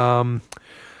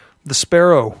 The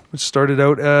Sparrow, which started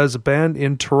out as a band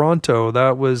in Toronto.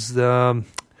 That was the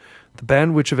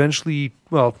band which eventually,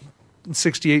 well, in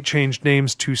 68 changed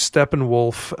names to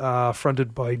Steppenwolf,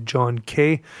 fronted by John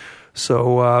Kay.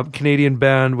 So Canadian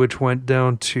band which went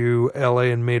down to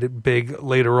LA and made it big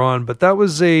later on. But that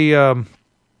was a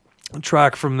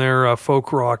track from their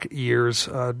folk rock years,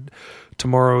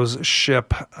 Tomorrow's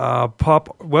Ship.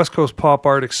 West Coast pop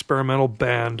art experimental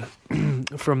band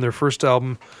from their first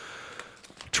album,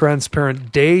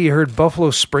 Transparent Day. You heard Buffalo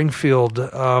Springfield,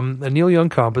 a Neil Young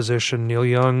composition. Neil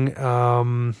Young,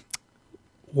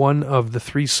 one of the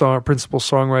three principal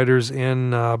songwriters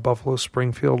in Buffalo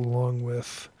Springfield, along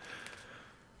with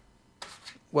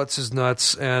What's His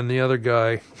Nuts and the other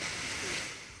guy.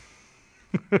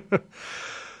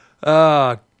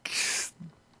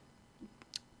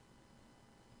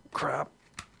 Crap.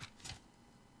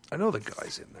 I know the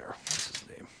guy's in there. What's his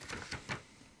name?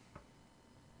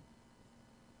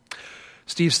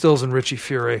 Steve Stills and Richie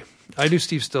Furay. I knew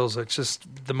Steve Stills. It's just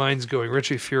the mind's going.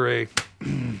 Richie Furay.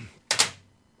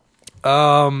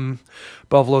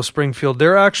 Buffalo Springfield.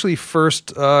 They're actually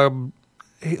first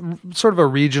sort of a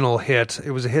regional hit.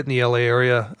 It was a hit in the LA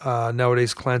area.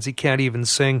 Nowadays, Clancy can't even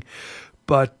sing.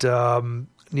 But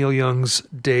Neil Young's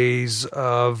days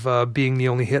of being the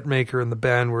only hit maker in the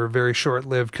band were very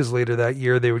short-lived, because later that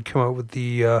year they would come out with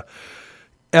the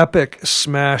epic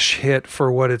smash hit For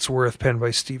What It's Worth, penned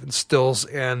by Stephen Stills,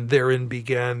 and therein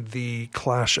began the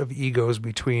clash of egos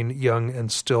between Young and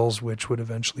Stills, which would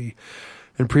eventually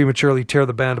and prematurely tear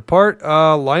the band apart.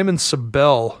 Lyman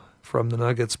Sabell from the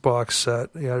Nuggets box set.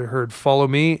 You heard Follow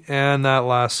Me, and that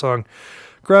last song,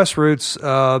 Grassroots,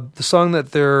 the song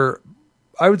that they're,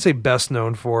 I would say, best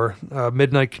known for.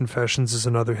 Midnight Confessions is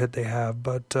another hit they have,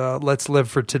 but Let's Live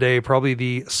for Today, probably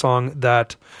the song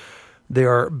that they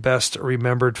are best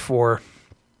remembered for.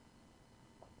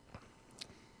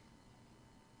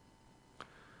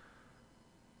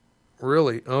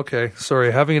 Really? Okay.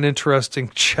 Sorry, having an interesting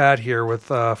chat here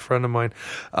with a friend of mine.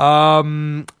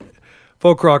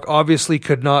 Folk rock obviously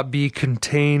could not be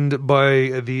contained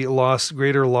by the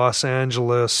greater Los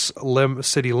Angeles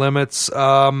city limits.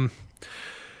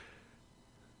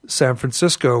 San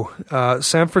Francisco,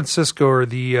 or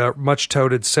the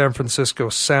much-touted San Francisco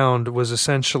Sound, was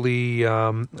essentially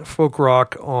folk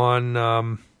rock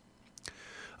on,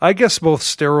 I guess, both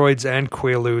steroids and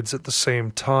quaaludes at the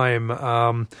same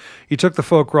time. You took the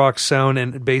folk rock sound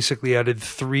and basically added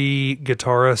 3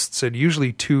 guitarists and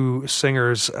usually 2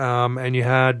 singers, and you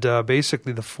had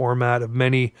basically the format of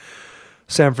many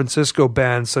San Francisco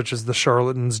bands such as the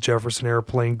Charlatans, Jefferson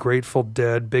Airplane, Grateful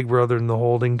Dead, Big Brother and the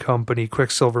Holding Company,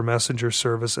 Quicksilver Messenger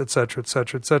Service, etc.,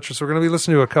 etc., etc. So we're going to be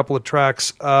listening to a couple of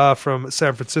tracks from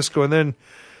San Francisco, and then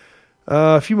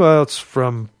a few miles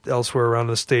from elsewhere around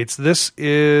the States. This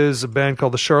is a band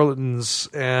called the Charlatans,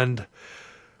 and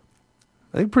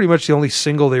I think pretty much the only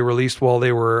single they released while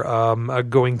they were a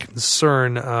going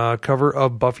concern, cover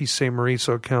of Buffy St. Marie,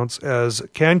 so it counts as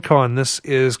CanCon. This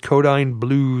is Codine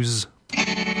Blues.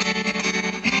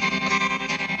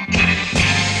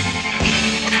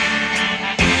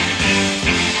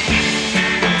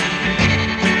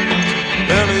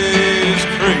 Belly's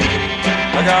crazy,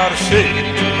 I got a shake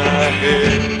in my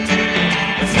head.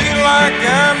 I feel like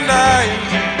I'm dying,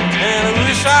 and I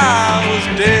wish I was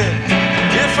dead.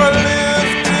 If I live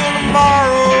till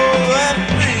tomorrow,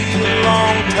 that'd be a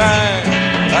long time.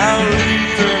 I'll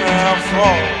read and I'll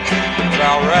fall, but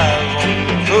I'll rise on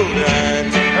the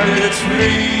codine. And it's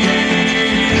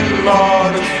real,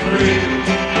 Lord, it's real.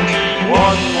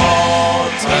 One more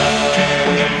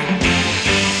time.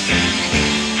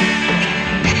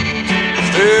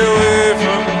 Stay away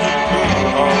from the pool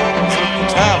halls of the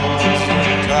taverns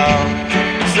in town.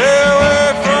 Stay away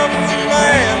from the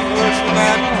man pushing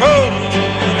that coat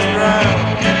in the ground.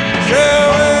 Stay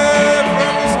away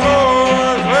from the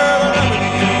stores where the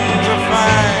remedies are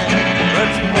fine. But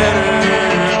you better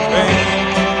pay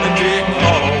the big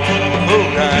call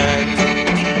codine.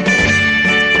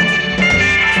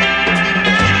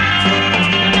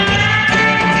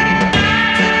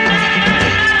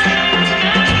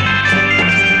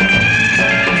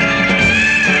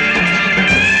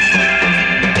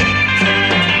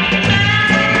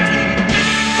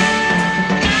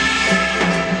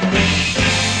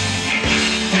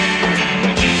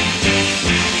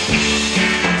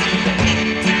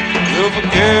 You'll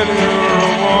forget you're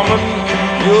a woman,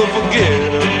 you'll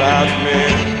forget about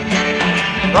men.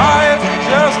 Try it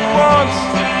just once,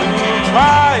 and you'll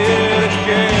try it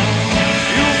again.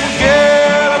 You'll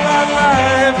forget about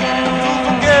life, you'll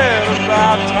forget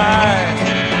about time,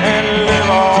 and live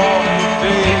all the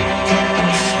day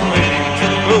swing to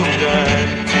codine.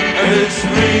 And it's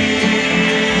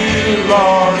real,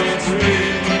 Lord, it's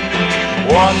real.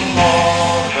 One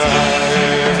more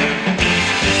time.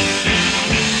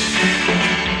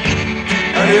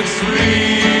 It's real,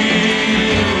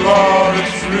 Lord,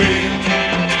 it's real.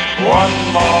 One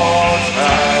more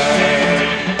time.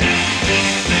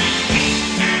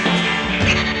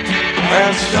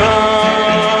 And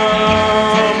summer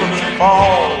and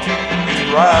fall, we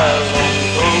rise on the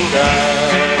codine.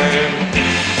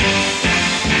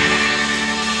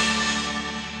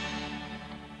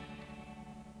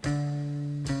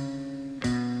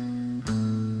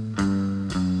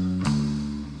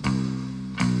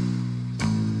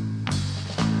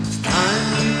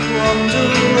 Walked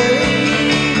away,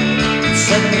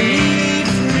 set me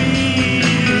free.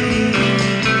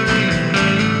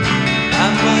 I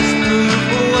must move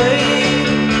away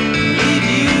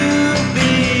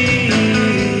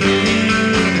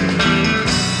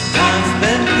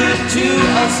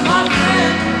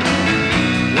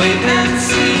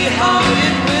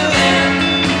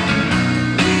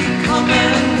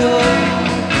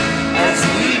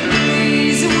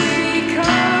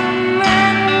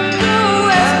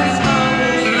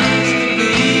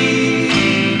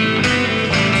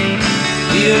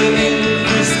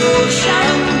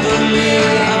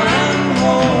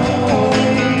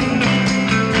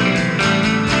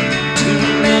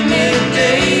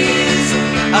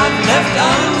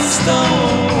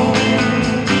stone.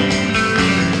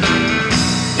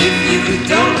 If you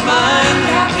don't mind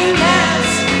happiness,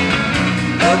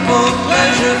 purple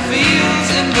pleasure feels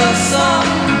in the sun.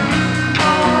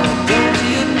 Oh, don't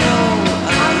you know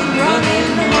I'm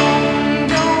running home?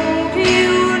 Don't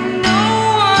you know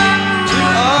I'm to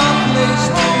a place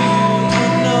too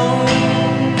unknown?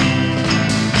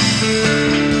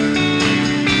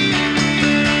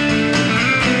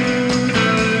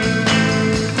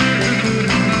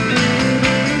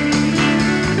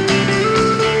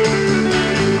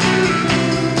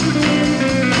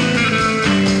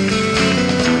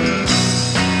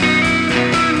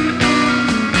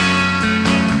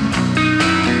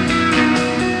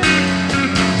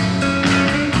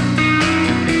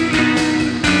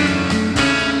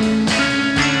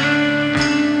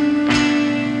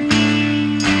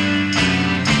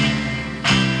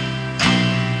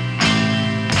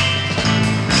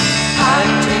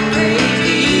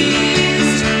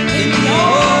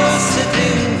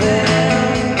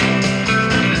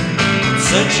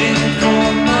 Searching for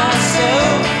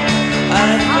myself,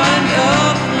 I find a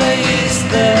place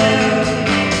there.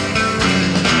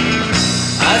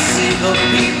 I see the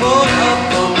people of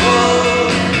the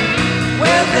world,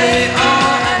 where they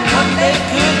are and what they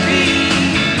could be.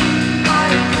 I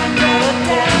can but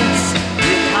dance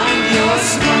behind your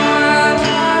smile.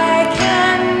 I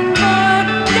can but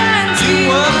dance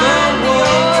behind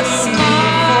your smile.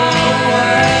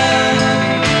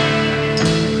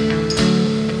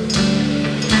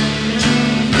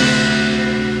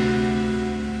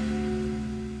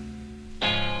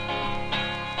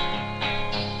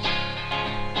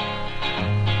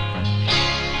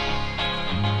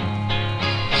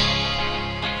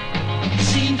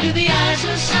 Seen through the eyes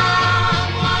of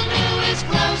someone who is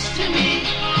close to me.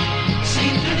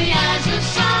 Seen through the eyes of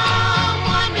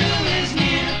someone who is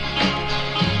near.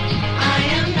 I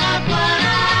am not what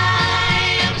I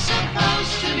am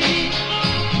supposed to be.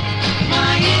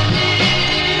 My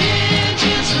image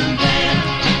isn't there.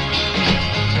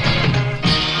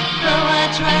 Though I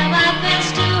try my best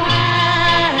to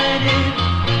hide it,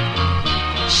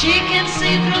 she can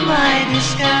see through my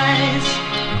disguise.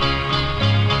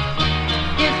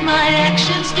 If my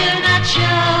actions do not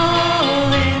show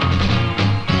it,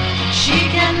 she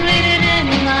can read it in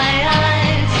my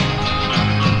eyes.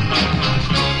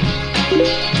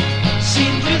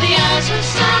 Seen through the eyes of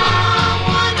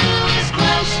someone who is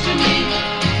close to me.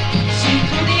 Seen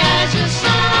through the eyes of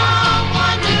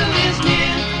someone who is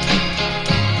near.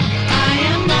 I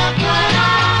am not what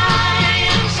I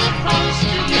am supposed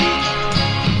to be.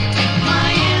 My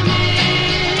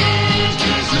image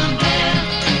isn't there.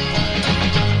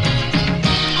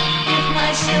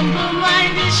 My simple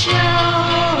mind is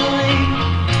showing.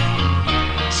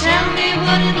 Tell me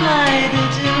what am I to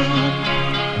do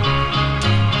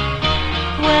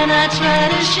when I try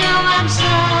to show I'm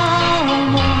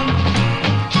someone?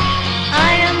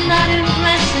 I am not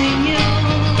impressing you.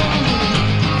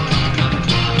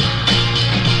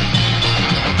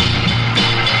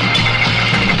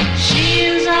 She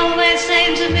is always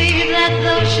saying to me that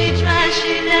though she tries,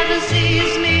 she never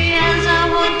sees me as I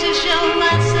want to show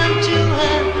myself to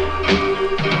her.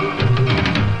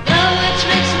 Though it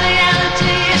tricks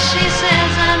reality, she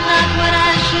says I'm not what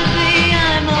I should be.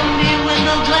 I'm only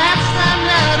window glass, I'm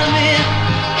not a myth.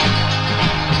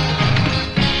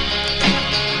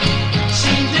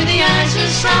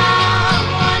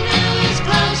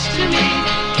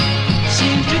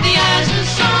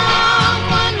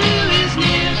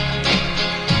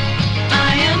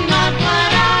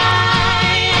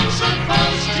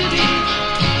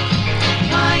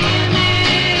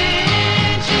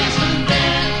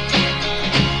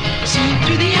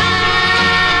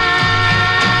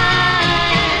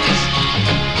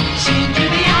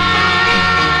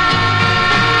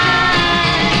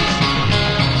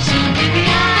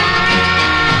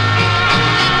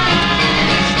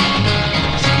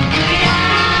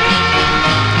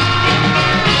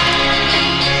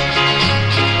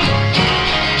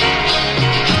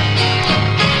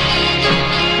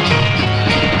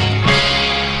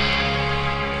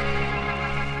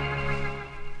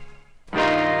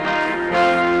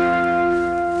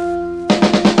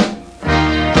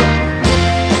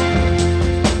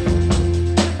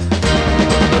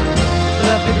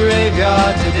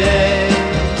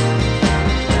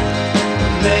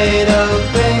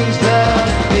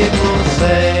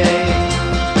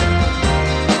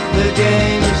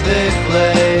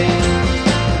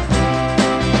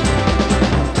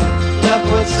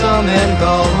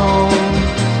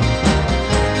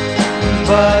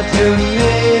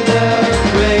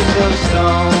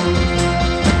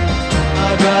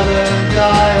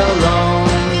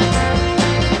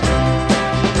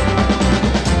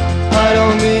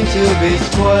 be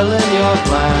spoiling your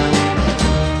plans,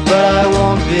 but I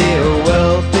won't be a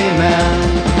wealthy man.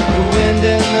 The wind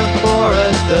in the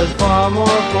forest does far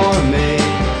more for me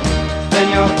than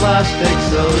your plastic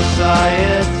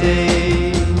society.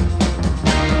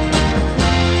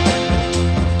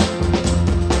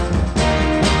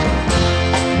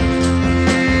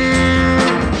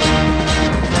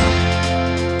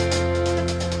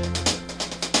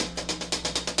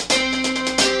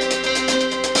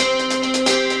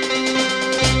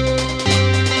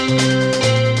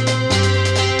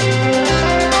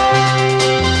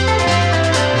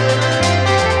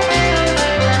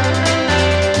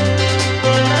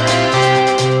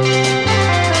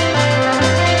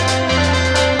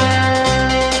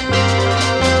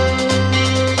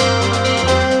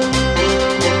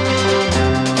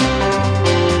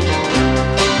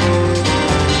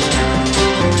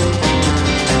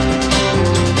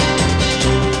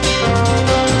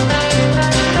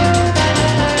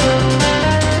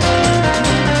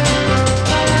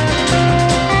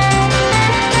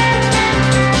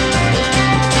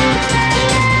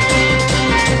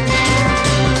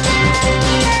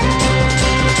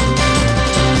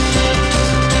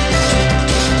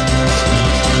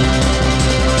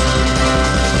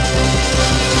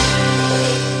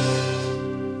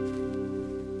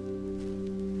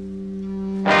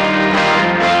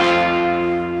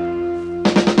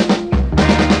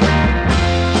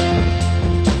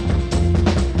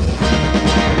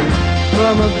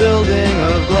 From a building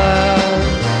of glass,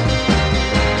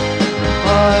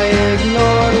 I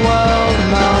ignored wild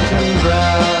mountain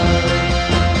grass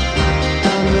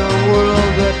and the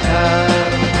world that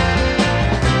passed.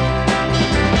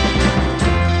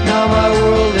 Now my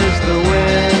world is the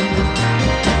wind.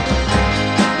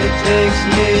 It takes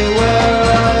me where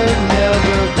I've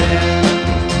never been.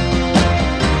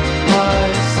 My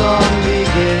song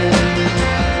begins.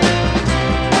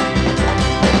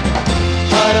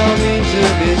 I don't mean to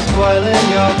be spoiling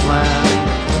your plan,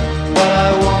 but I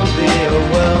won't be a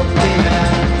wealthy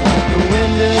man. The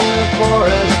wind in the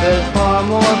forest is far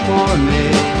more for me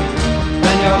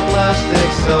than your plastic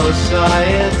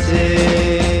society.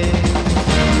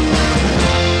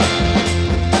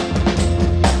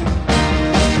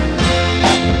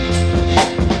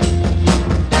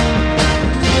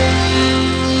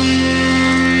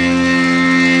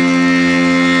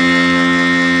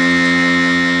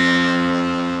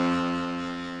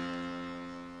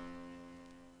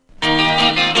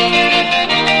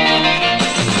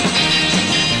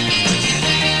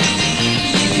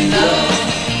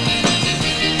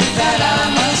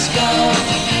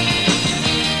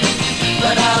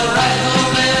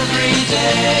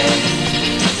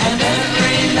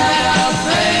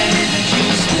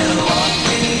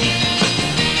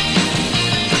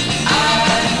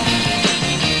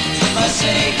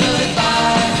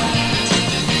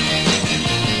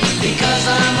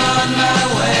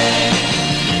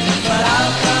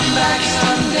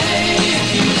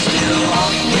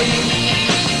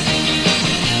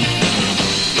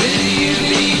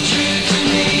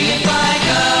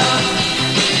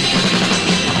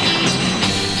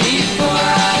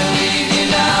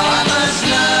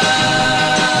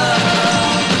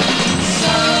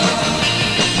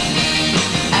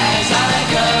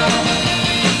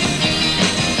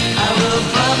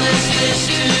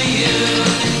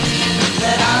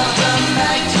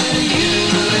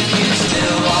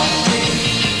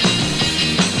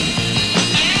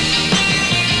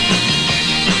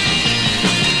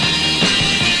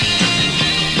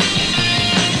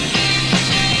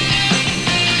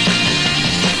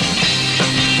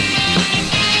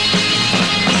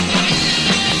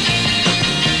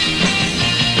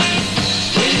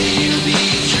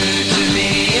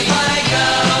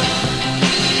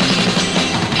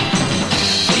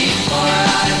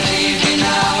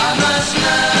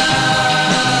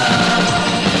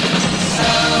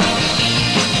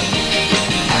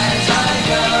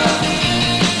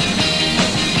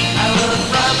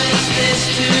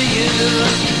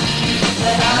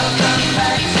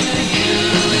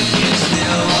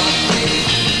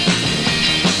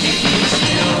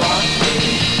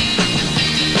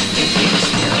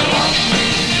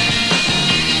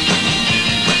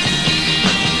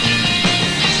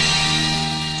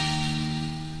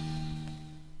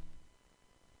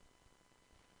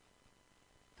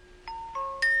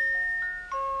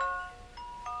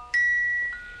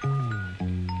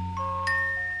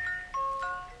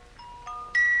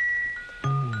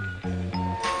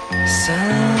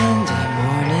 Sunday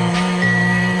morning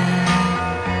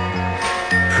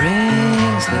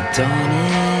brings the dawn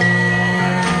in.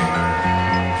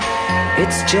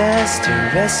 It's just a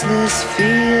restless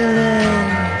feeling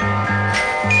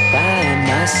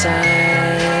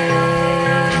side.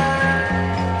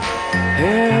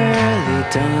 Early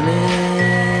dawning,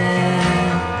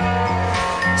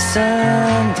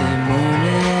 Sunday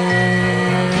morning.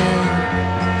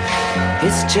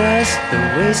 It's just the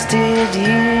wasted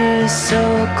years so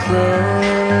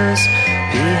close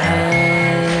behind.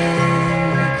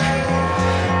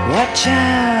 Watch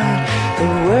out, the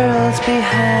world's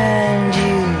behind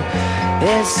you.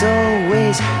 There's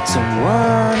always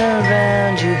someone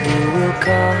around you who will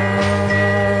call.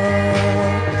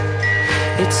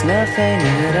 It's nothing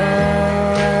at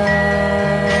all.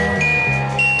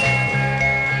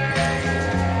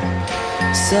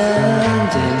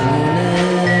 Sunday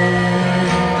morning,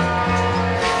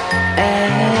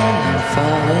 and I'm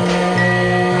falling.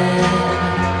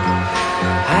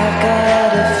 I've got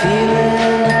a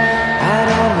feeling I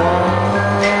don't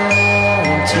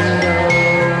want to know.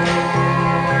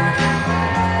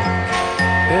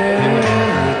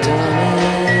 Early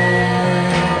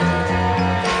dawning,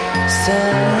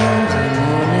 Sunday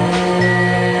morning.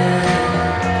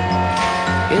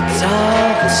 It's all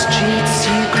the streets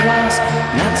you cross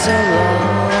not so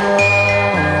long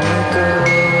ago.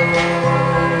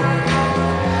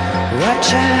 Watch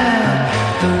out,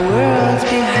 the world's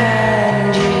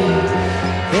behind you.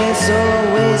 There's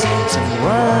always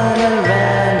someone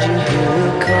around you who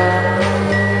will call.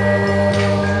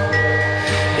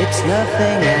 It's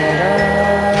nothing at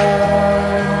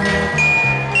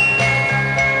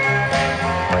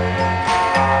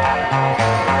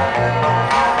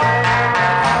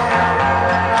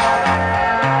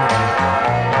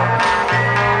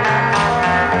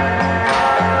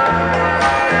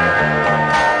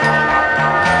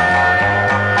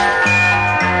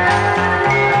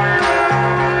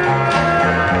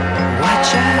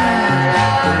Watch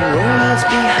out, the world's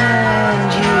behind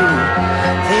you.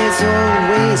 There's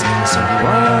always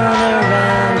someone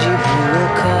around you who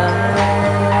will call.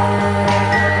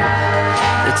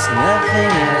 It's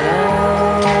nothing at all.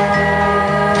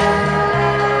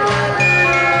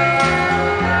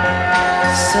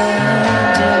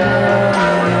 Sunday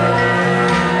morning,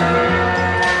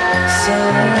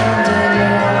 Sunday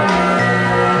morning,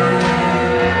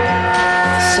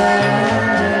 Sunday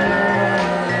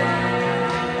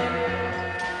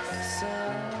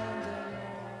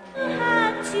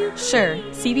Sure,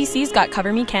 CBC's got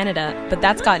Cover Me Canada, but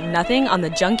that's got nothing on the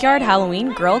Junkyard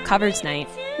Halloween Girl Covers Night.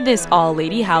 This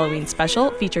all-lady Halloween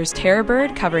special features Tara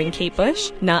Bird covering Kate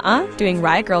Bush, Nuh-Uh doing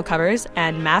Riot Girl covers,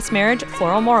 and Mass Marriage,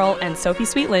 Floral Moral, and Sophie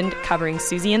Sweetland covering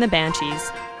Susie and the Banshees.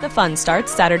 The fun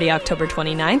starts Saturday, October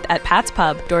 29th at Pat's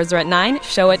Pub. Doors are at 9,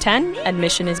 show at 10,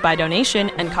 admission is by donation,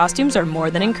 and costumes are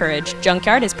more than encouraged.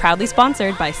 Junkyard is proudly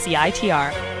sponsored by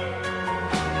CITR.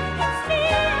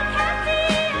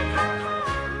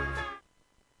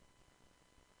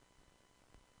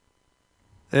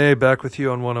 Hey, back with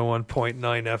you on 101.9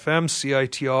 FM,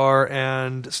 CITR,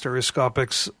 and stereoscopic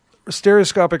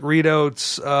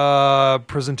readouts,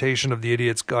 presentation of the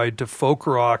Idiot's Guide to Folk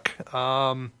Rock.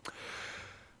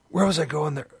 Where was I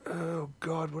going there? Oh,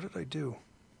 God, what did I do?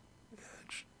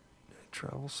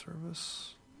 Travel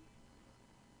service?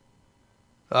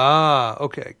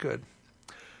 Okay, good.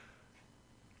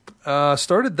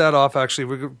 Started that off, actually.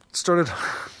 We started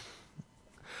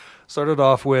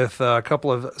off with a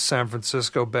couple of San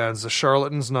Francisco bands. The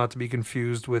Charlatans, not to be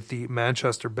confused with the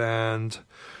Manchester band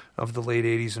of the late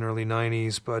 80s and early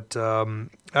 90s, but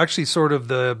actually sort of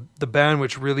the band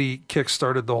which really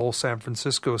kick-started the whole San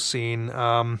Francisco scene.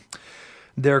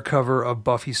 Their cover of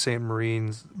Buffy St.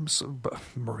 Marie's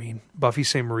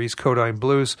Codine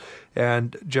Blues,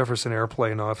 and Jefferson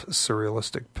Airplane off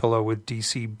Surrealistic Pillow with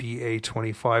DCBA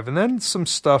 25, and then some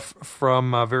stuff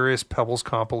from various Pebbles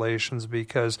compilations,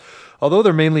 because although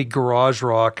they're mainly garage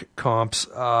rock comps,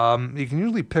 you can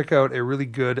usually pick out a really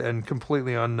good and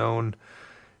completely unknown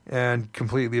and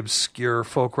completely obscure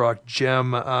folk rock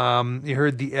gem. You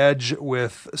heard The Edge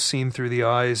with Seen Through the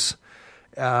Eyes.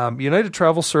 United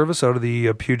Travel Service out of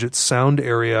the Puget Sound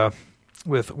area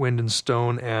with Wind and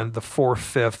Stone, and the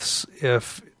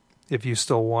 4/5 if you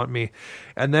still want me.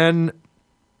 And then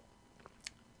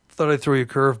thought I'd throw you a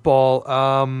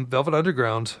curveball. Velvet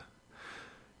Underground,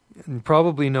 and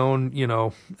probably known,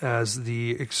 as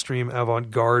the extreme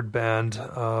avant-garde band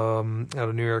out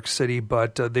of New York City,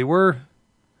 but they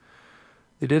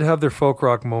did have their folk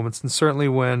rock moments, and certainly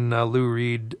when Lou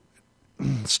Reed,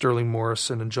 Sterling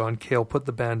Morrison, and John Cale put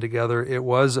the band together, it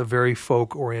was a very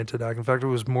folk-oriented act. In fact, it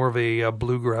was more of a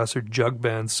bluegrass or jug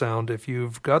band sound. If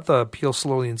you've got the Peel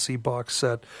Slowly and See box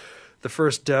set, the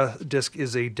first disc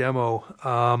is a demo.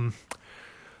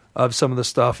 of some of the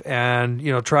stuff. And,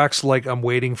 tracks like I'm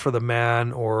Waiting for the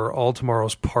Man or All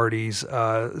Tomorrow's Parties,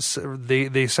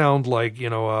 they sound like,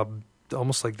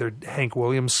 almost like they're Hank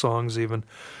Williams songs even.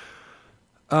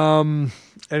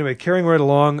 Anyway, carrying right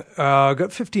along,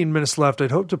 got 15 minutes left.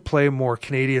 I'd hope to play more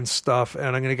Canadian stuff, and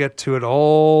I'm going to get to it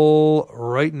all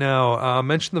right now. I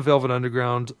mentioned the Velvet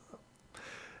Underground.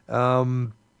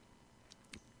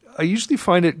 I usually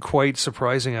find it quite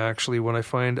surprising, actually, when I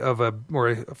find out a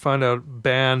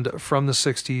band from the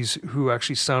 60s who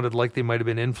actually sounded like they might have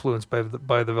been influenced by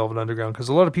the Velvet Underground, because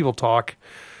a lot of people talk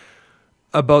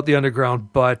about the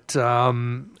Underground, but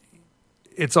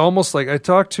it's almost like I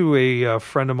talked to a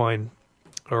friend of mine,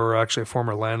 or actually a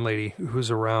former landlady,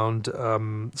 who's around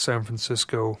San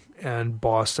Francisco and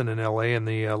Boston and LA in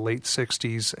the late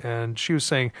 60s, and she was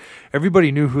saying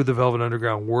everybody knew who the Velvet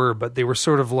Underground were, but they were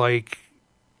sort of like,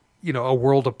 a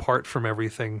world apart from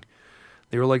everything.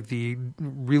 They were like the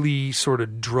really sort of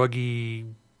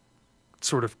druggy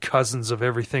sort of cousins of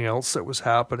everything else that was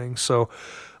happening. So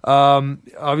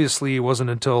obviously it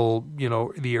wasn't until,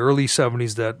 the early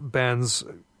 70s that bands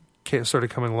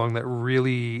started coming along that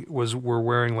really were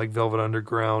wearing like Velvet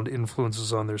Underground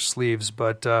influences on their sleeves.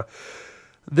 But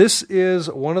this is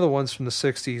one of the ones from the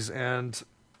 60s, and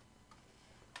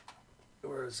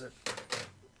where is it?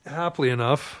 Happily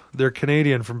enough, they're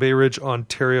Canadian from Bay Ridge,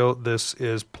 Ontario. This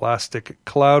is Plastic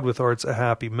Cloud with Art's a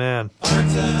Happy Man.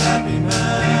 Art's a happy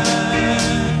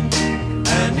man,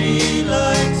 and he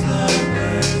likes the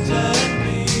birds and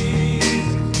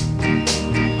bees.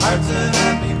 Art's a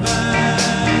happy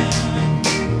man,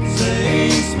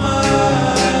 say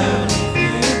smile if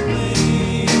you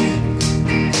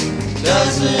please.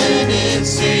 Doesn't it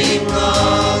seem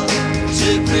wrong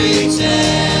to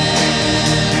pretend?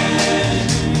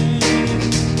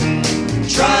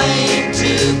 Trying to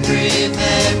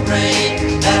prevent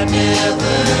rain that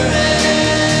never ends.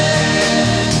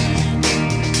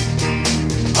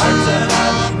 Art's a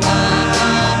happy man,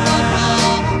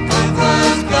 with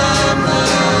those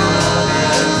glamorous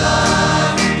eyes.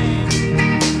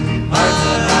 Art's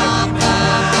a happy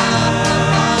man,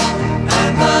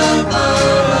 and the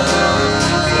birds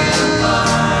will fly.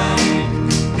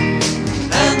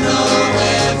 And though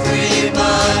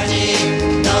everybody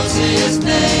knows his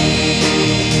name,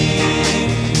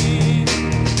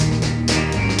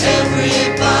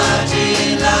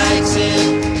 everybody likes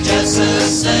him just the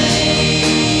same.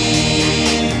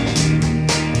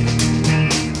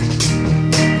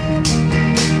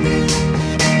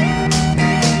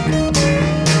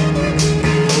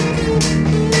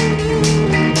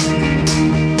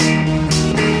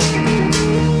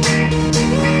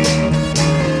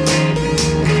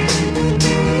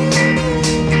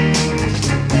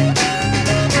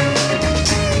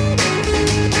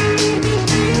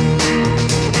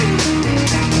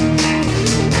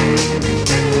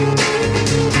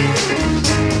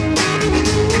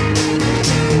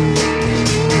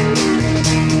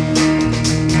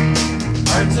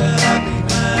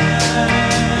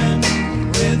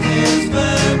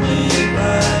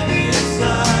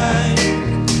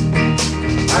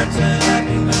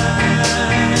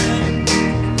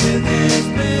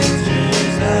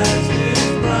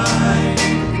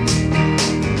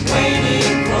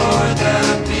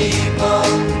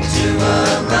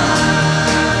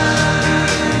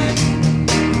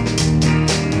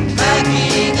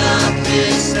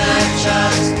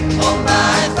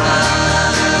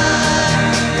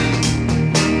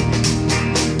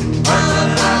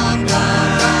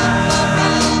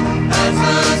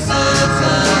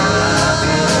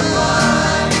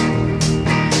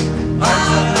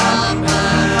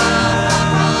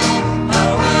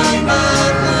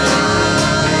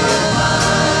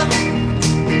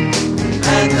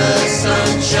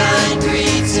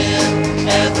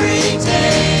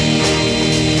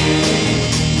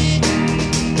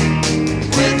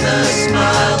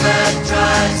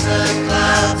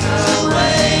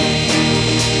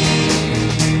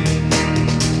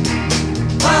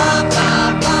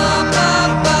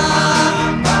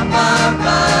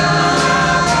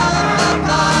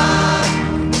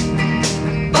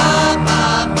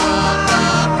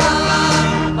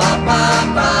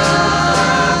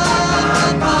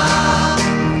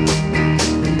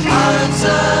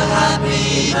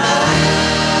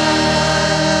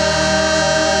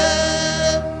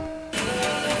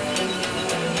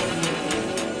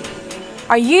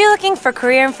 Are you looking for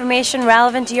career information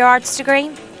relevant to your arts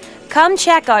degree? Come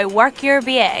check out Work Your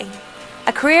BA,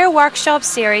 a career workshop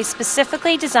series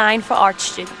specifically designed for arts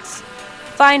students.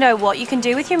 Find out what you can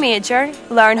do with your major,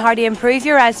 learn how to improve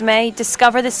your resume,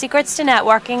 discover the secrets to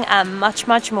networking, and much,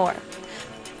 much more.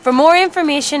 For more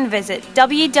information, visit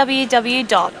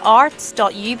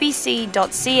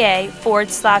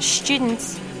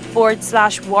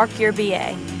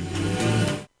www.arts.ubc.ca/students/work-your-BA.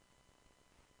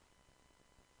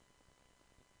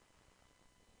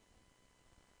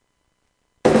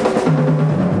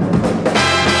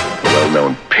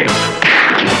 Well-known pimp,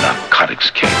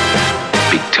 narcotics king,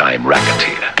 big-time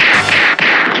racketeer,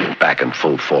 back in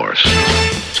full force.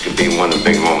 This could be one of the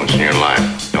big moments in your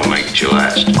life. Don't make it your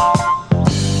last.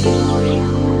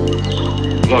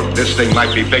 Look, this thing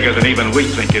might be bigger than even we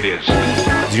think it is.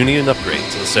 Do you need an upgrade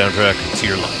to the soundtrack to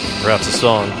your life? Perhaps a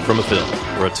song from a film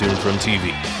or a tune from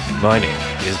TV? My name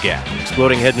is Gap.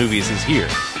 Exploding Head Movies is here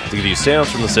to give you sounds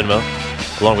from the cinema,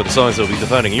 along with the songs that will be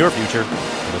defining your future,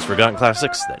 and those forgotten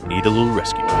classics that need a little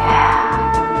rescue.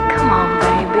 Come on,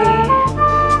 baby.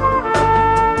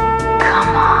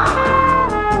 Come on.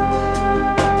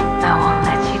 I won't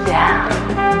let you down.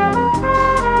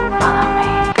 Follow me.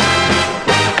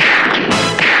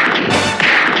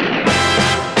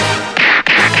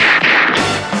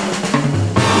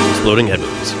 Exploding Head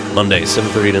Movies, Monday,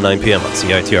 7:30 to 9 p.m. on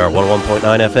CITR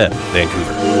 101.9 FM,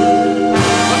 Vancouver.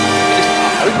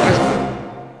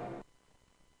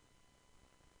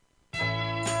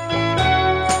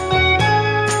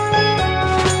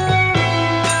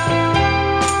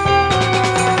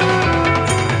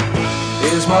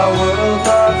 Is my world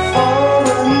not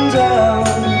falling down?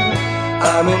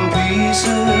 I'm in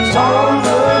pieces on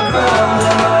the ground,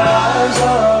 and my eyes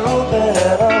are open,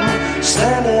 and I'm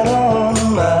standing on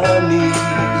my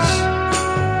knees.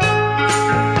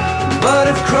 But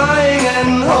if crying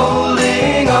and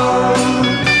holding on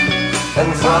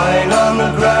and flying on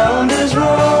the ground is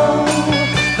wrong,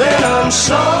 then I'm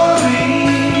sorry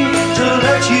to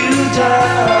let you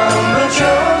down. But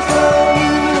you're from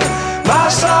my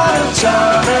side of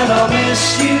town, and I'll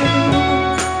miss you.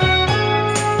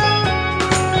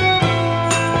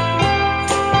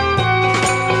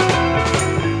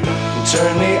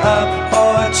 Turn me up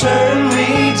or turn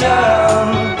me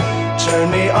down, turn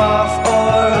me off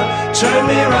or turn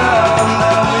me round. I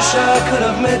wish I could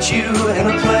have met you in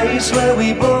a place where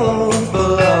we both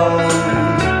belong.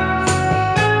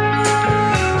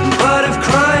 But if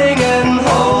crying and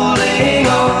holding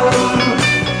on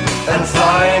and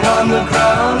flying on the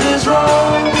ground is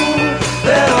wrong,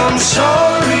 then I'm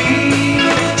sorry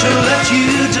to let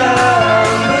you down.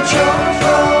 But you're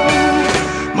from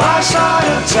my side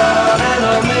of town, and I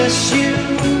miss you.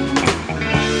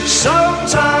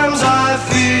 Sometimes I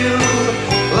feel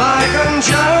like I'm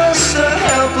just a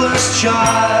helpless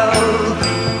child.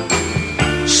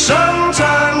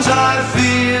 Sometimes I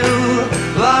feel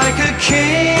like a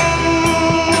king.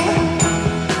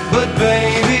 But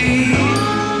baby,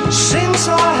 since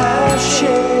I have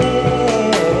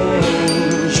changed,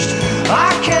 I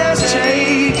can't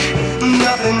take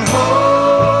nothing home.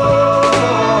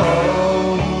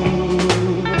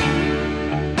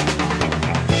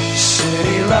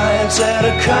 City lights at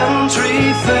a country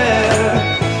fair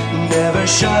never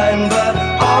shine but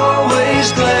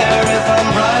always glare. If I'm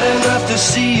bright enough to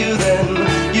see you, then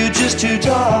you're just too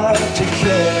dark to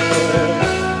care.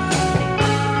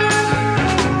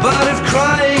 But if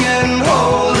crying and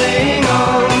holding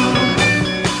on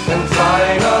and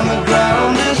flying on the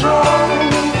ground is wrong,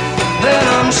 then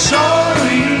I'm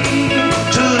sorry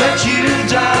to let you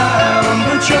down.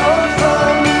 But you're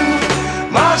from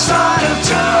my side of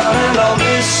town, and I'll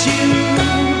miss you,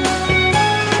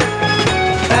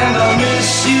 and I'll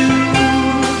miss you,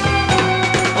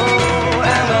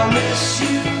 oh, and I'll miss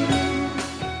you.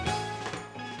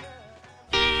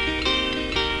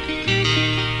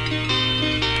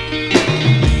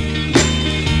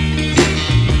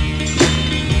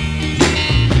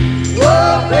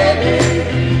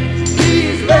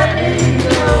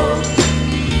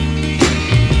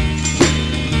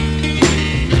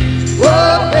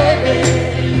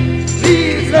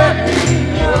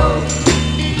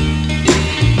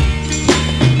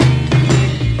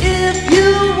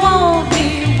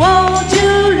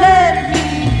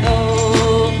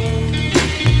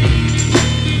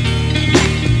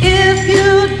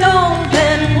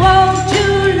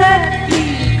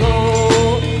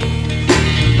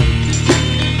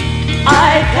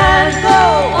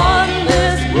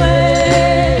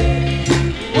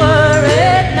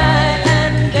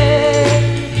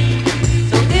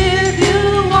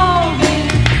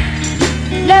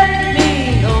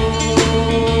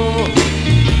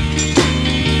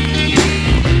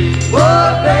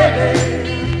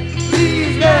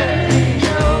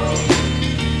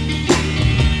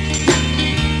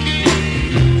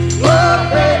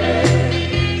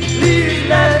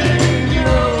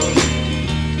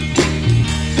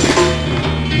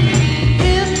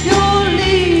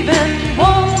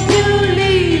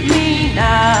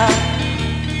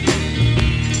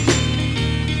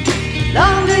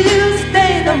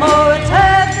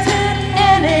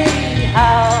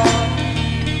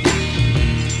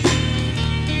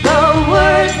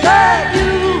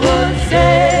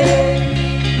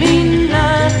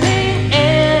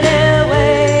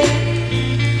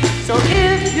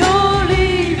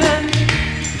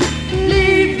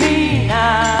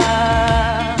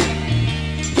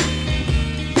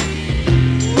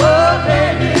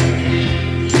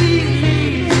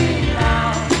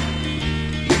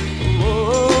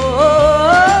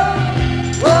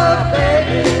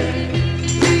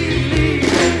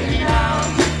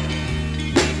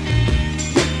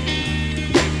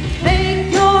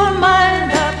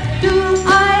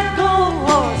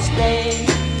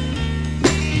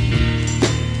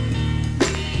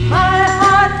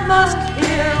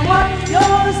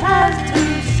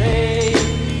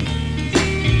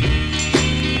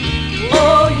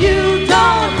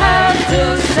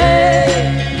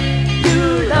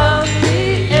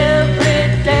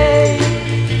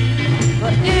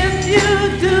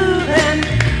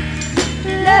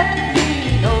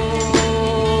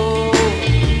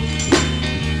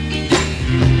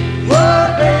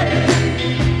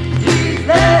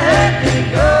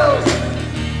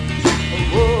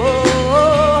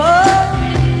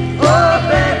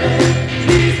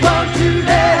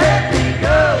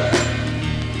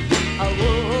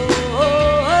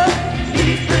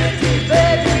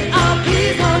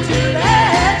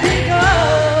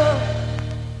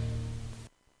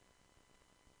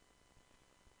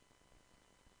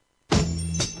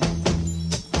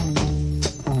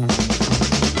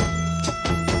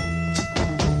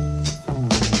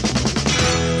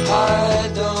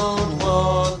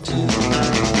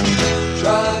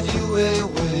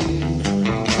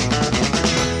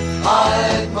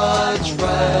 I'd much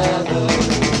rather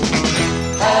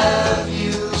have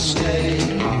you stay.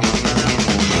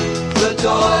 The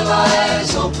door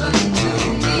lies open to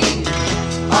me.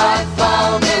 I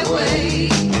found a way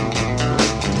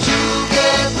to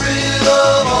get rid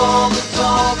of all the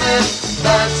torment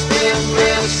that's been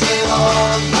resting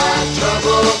on my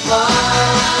troubled mind.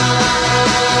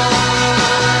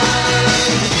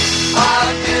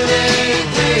 I've been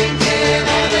thinking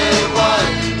and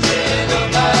wondering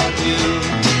about you.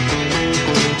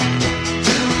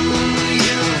 Do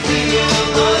you feel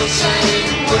the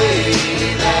same way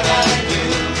that I do?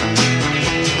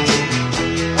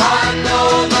 I know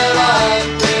that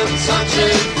I've been such a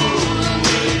fool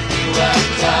with you at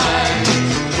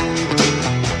times.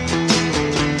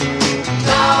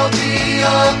 Now the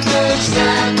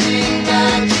understanding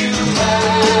that you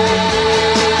had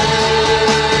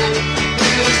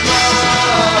is mine.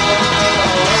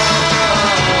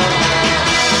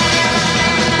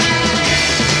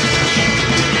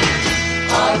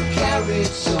 I've carried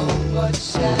so much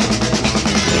sadness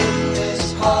in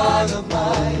this heart of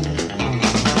mine.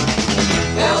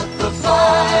 Felt the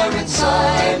fire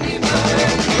inside me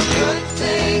burn good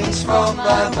things from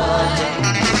my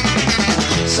mind.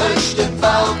 Searched and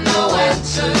found no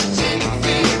answers in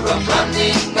fear of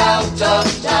running out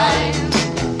of time.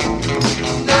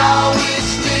 Now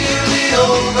it's nearly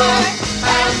over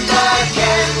and I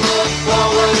can look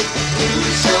forward to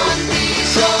some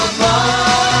peace of mind.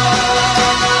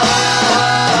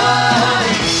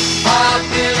 I've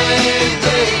been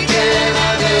thinking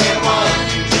and been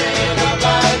wondering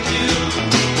about you.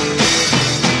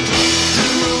 Do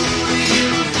you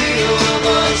feel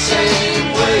the same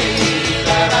way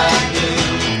that I do?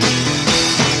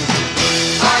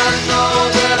 I know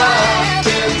that I've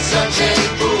been such a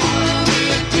fool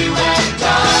with you at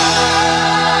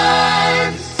times.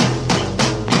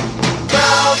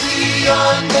 Now the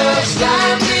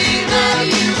understanding that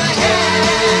you have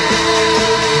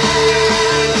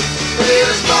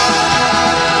is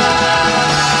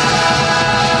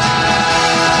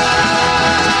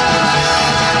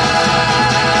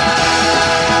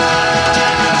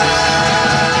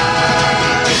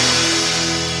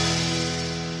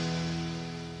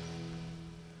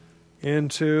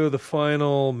Into the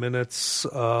final minutes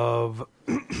of,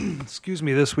 excuse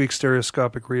me, this week's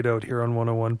Stereoscopic Readout here on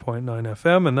 101.9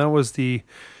 FM, and that was the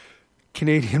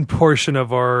Canadian portion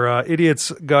of our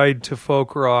Idiot's Guide to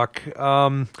Folk Rock.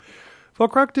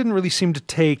 Folk rock didn't really seem to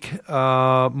take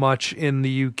much in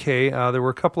the UK. There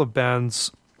were a couple of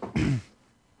bands.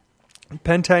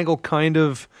 Pentangle kind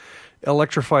of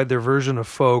electrified their version of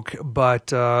folk,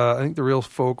 but I think the real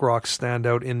folk rock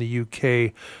standout in the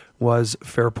UK was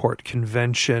Fairport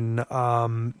Convention.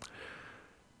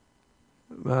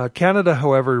 Canada,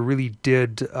 however, really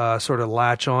did sort of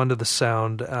latch onto the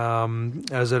sound,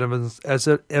 as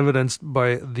evidenced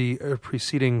by the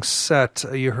preceding set.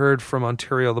 You heard from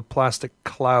Ontario, The Plastic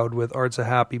Cloud with Art's a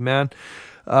Happy Man.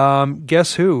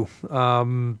 Guess who?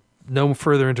 No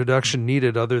further introduction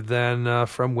needed other than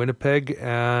from Winnipeg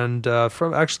and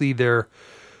from actually their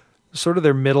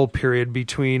middle period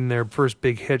between their first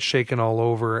big hit, Shakin' All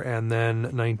Over, and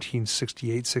then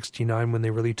 1968-69 when they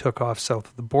really took off south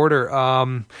of the border.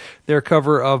 Their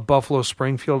cover of Buffalo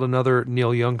Springfield, another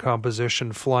Neil Young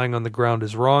composition, Flying on the Ground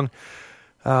is Wrong.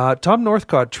 Tom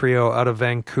Northcott Trio out of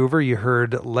Vancouver, you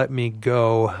heard Let Me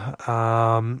Go.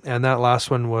 And that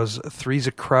last one was Three's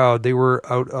a Crowd. They were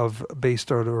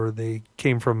they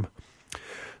came from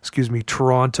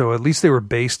Toronto. At least they were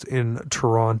based in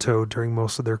Toronto during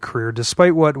most of their career,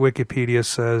 despite what Wikipedia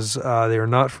says. They are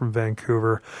not from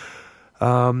Vancouver.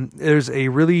 There's a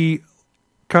really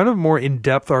kind of more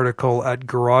in-depth article at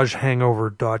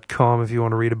garagehangover.com if you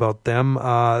want to read about them.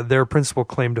 Their principal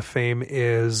claim to fame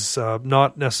is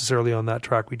not necessarily on that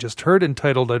track we just heard,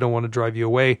 entitled I Don't Want to Drive You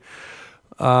Away.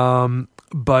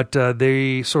 But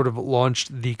they sort of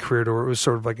launched the career, or it was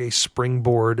sort of like a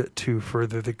springboard to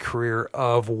further the career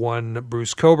of one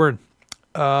Bruce Cockburn.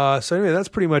 So anyway, that's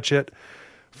pretty much it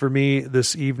for me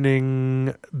this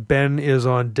evening. Ben is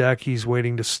on deck. He's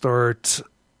waiting to start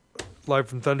live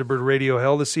from Thunderbird Radio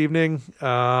Hell this evening.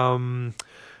 11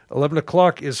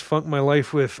 o'clock is Funk My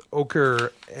Life with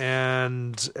Ochre,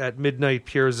 and at midnight,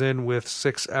 Pierre's in with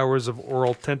 6 hours of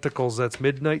Oral Tentacles. That's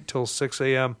midnight till 6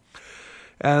 a.m.,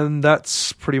 and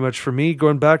that's pretty much for me.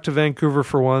 Going back to Vancouver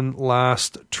for one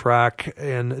last track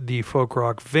in the folk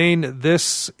rock vein.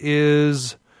 This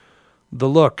is The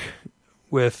Look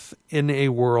with In a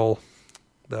Whirl.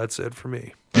 That's it for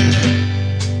me.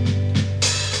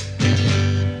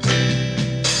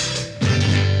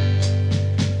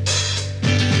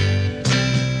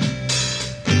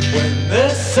 When the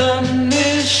sun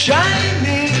is is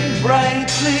shining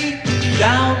brightly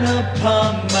down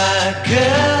upon my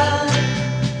girl,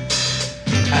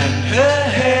 and her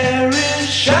hair is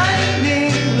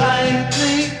shining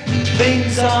lightly.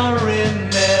 Things are in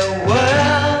their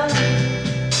world.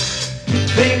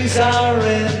 Things are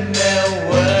in their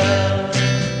world.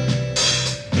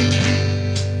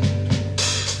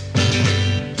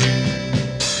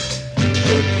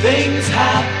 Good things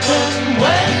happen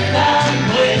when I'm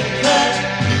with her.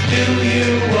 Do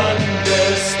you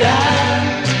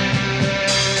understand?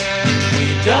 We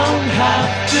don't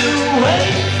have to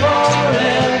wait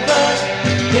forever.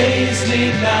 Days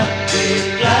need not be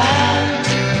planned.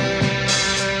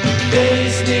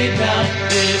 Days need not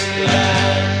be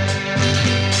planned.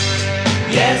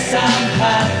 Yes, I'm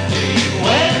happy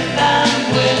when I'm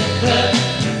with her.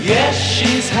 Yes,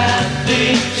 she's happy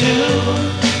too.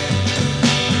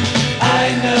 I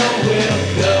know we'll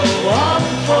go on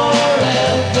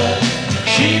forever.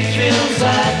 She feels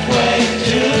that way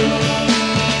too.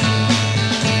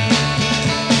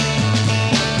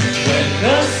 When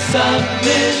the sun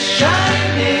is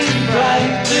shining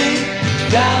brightly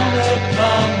down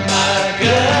upon my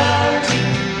girl,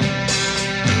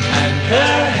 and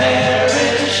her hair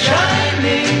is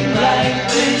shining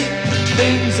lightly,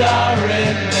 things are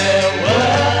in their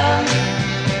world.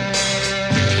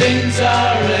 Things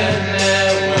are in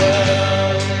their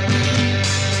world.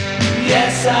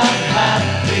 Yes, I'm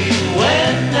happy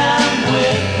when I'm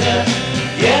with her.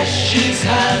 Yes, she's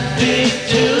happy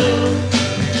too.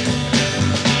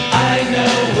 I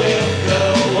know we'll go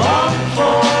on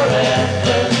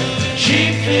forever. She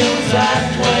feels that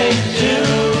way too.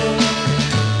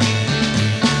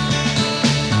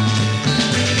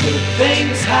 Good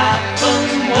things happen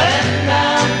when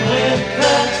I'm with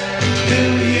her. Do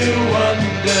you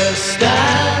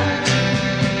understand?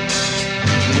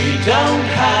 We don't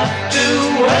have to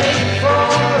wait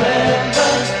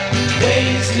forever.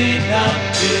 Days need not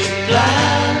be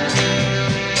planned.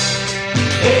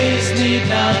 Days need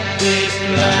not be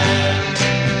planned.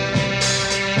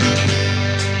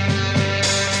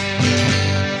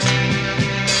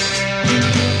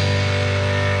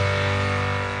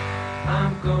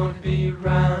 I'm gonna be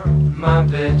round my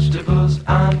vegetables.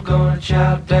 I'm gonna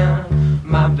chow down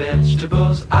my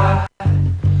vegetables. I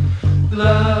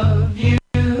love you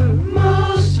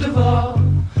most of all.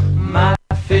 My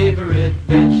favorite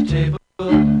vegetable.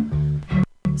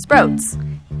 Sprouts.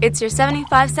 It's your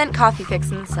 75-cent coffee fix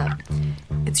in the sub.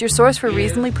 It's your source for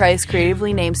reasonably priced,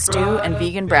 creatively named stew and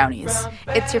vegan brownies.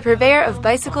 It's your purveyor of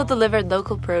bicycle-delivered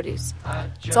local produce.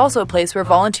 It's also a place where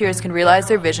volunteers can realize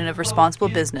their vision of responsible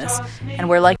business and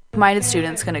where like-minded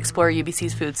students can explore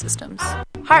UBC's food systems.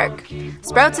 Hark!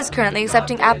 Sprouts is currently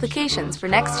accepting applications for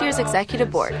next year's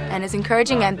executive board and is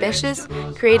encouraging ambitious,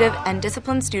 creative, and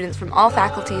disciplined students from all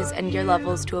faculties and year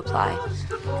levels to apply.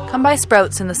 Come by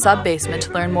Sprouts in the sub-basement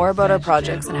to learn more about our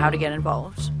projects and how to get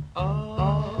involved.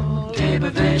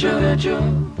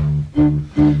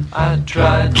 I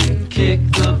tried to kick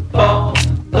the ball,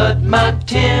 but my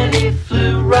tenny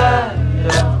flew right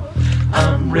off.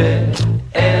 I'm red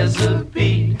as a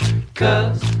bee,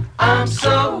 'cause I'm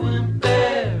so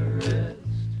embarrassed.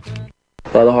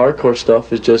 A lot of hardcore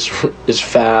stuff is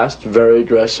fast, very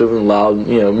aggressive and loud,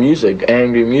 music,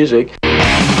 angry music.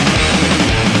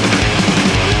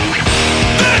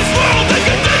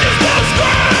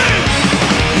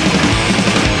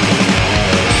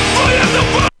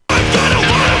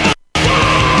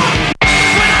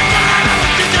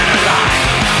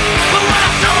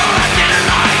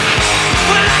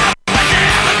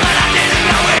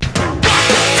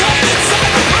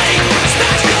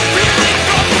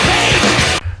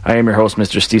 I am your host,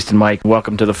 Mr. Steeston Mike.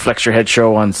 Welcome to the Flex Your Head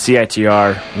Show on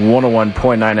CITR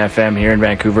 101.9 FM here in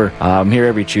Vancouver. I'm here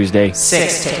every Tuesday,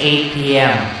 6 to 8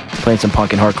 p.m. playing some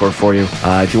punk and hardcore for you.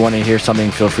 If you want to hear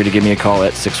something, feel free to give me a call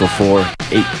at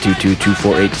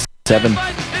 604-822-2487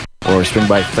 or swing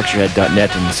by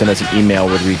flexyourhead.net and send us an email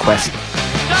with a request.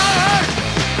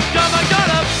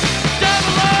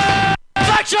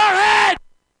 Flex your head!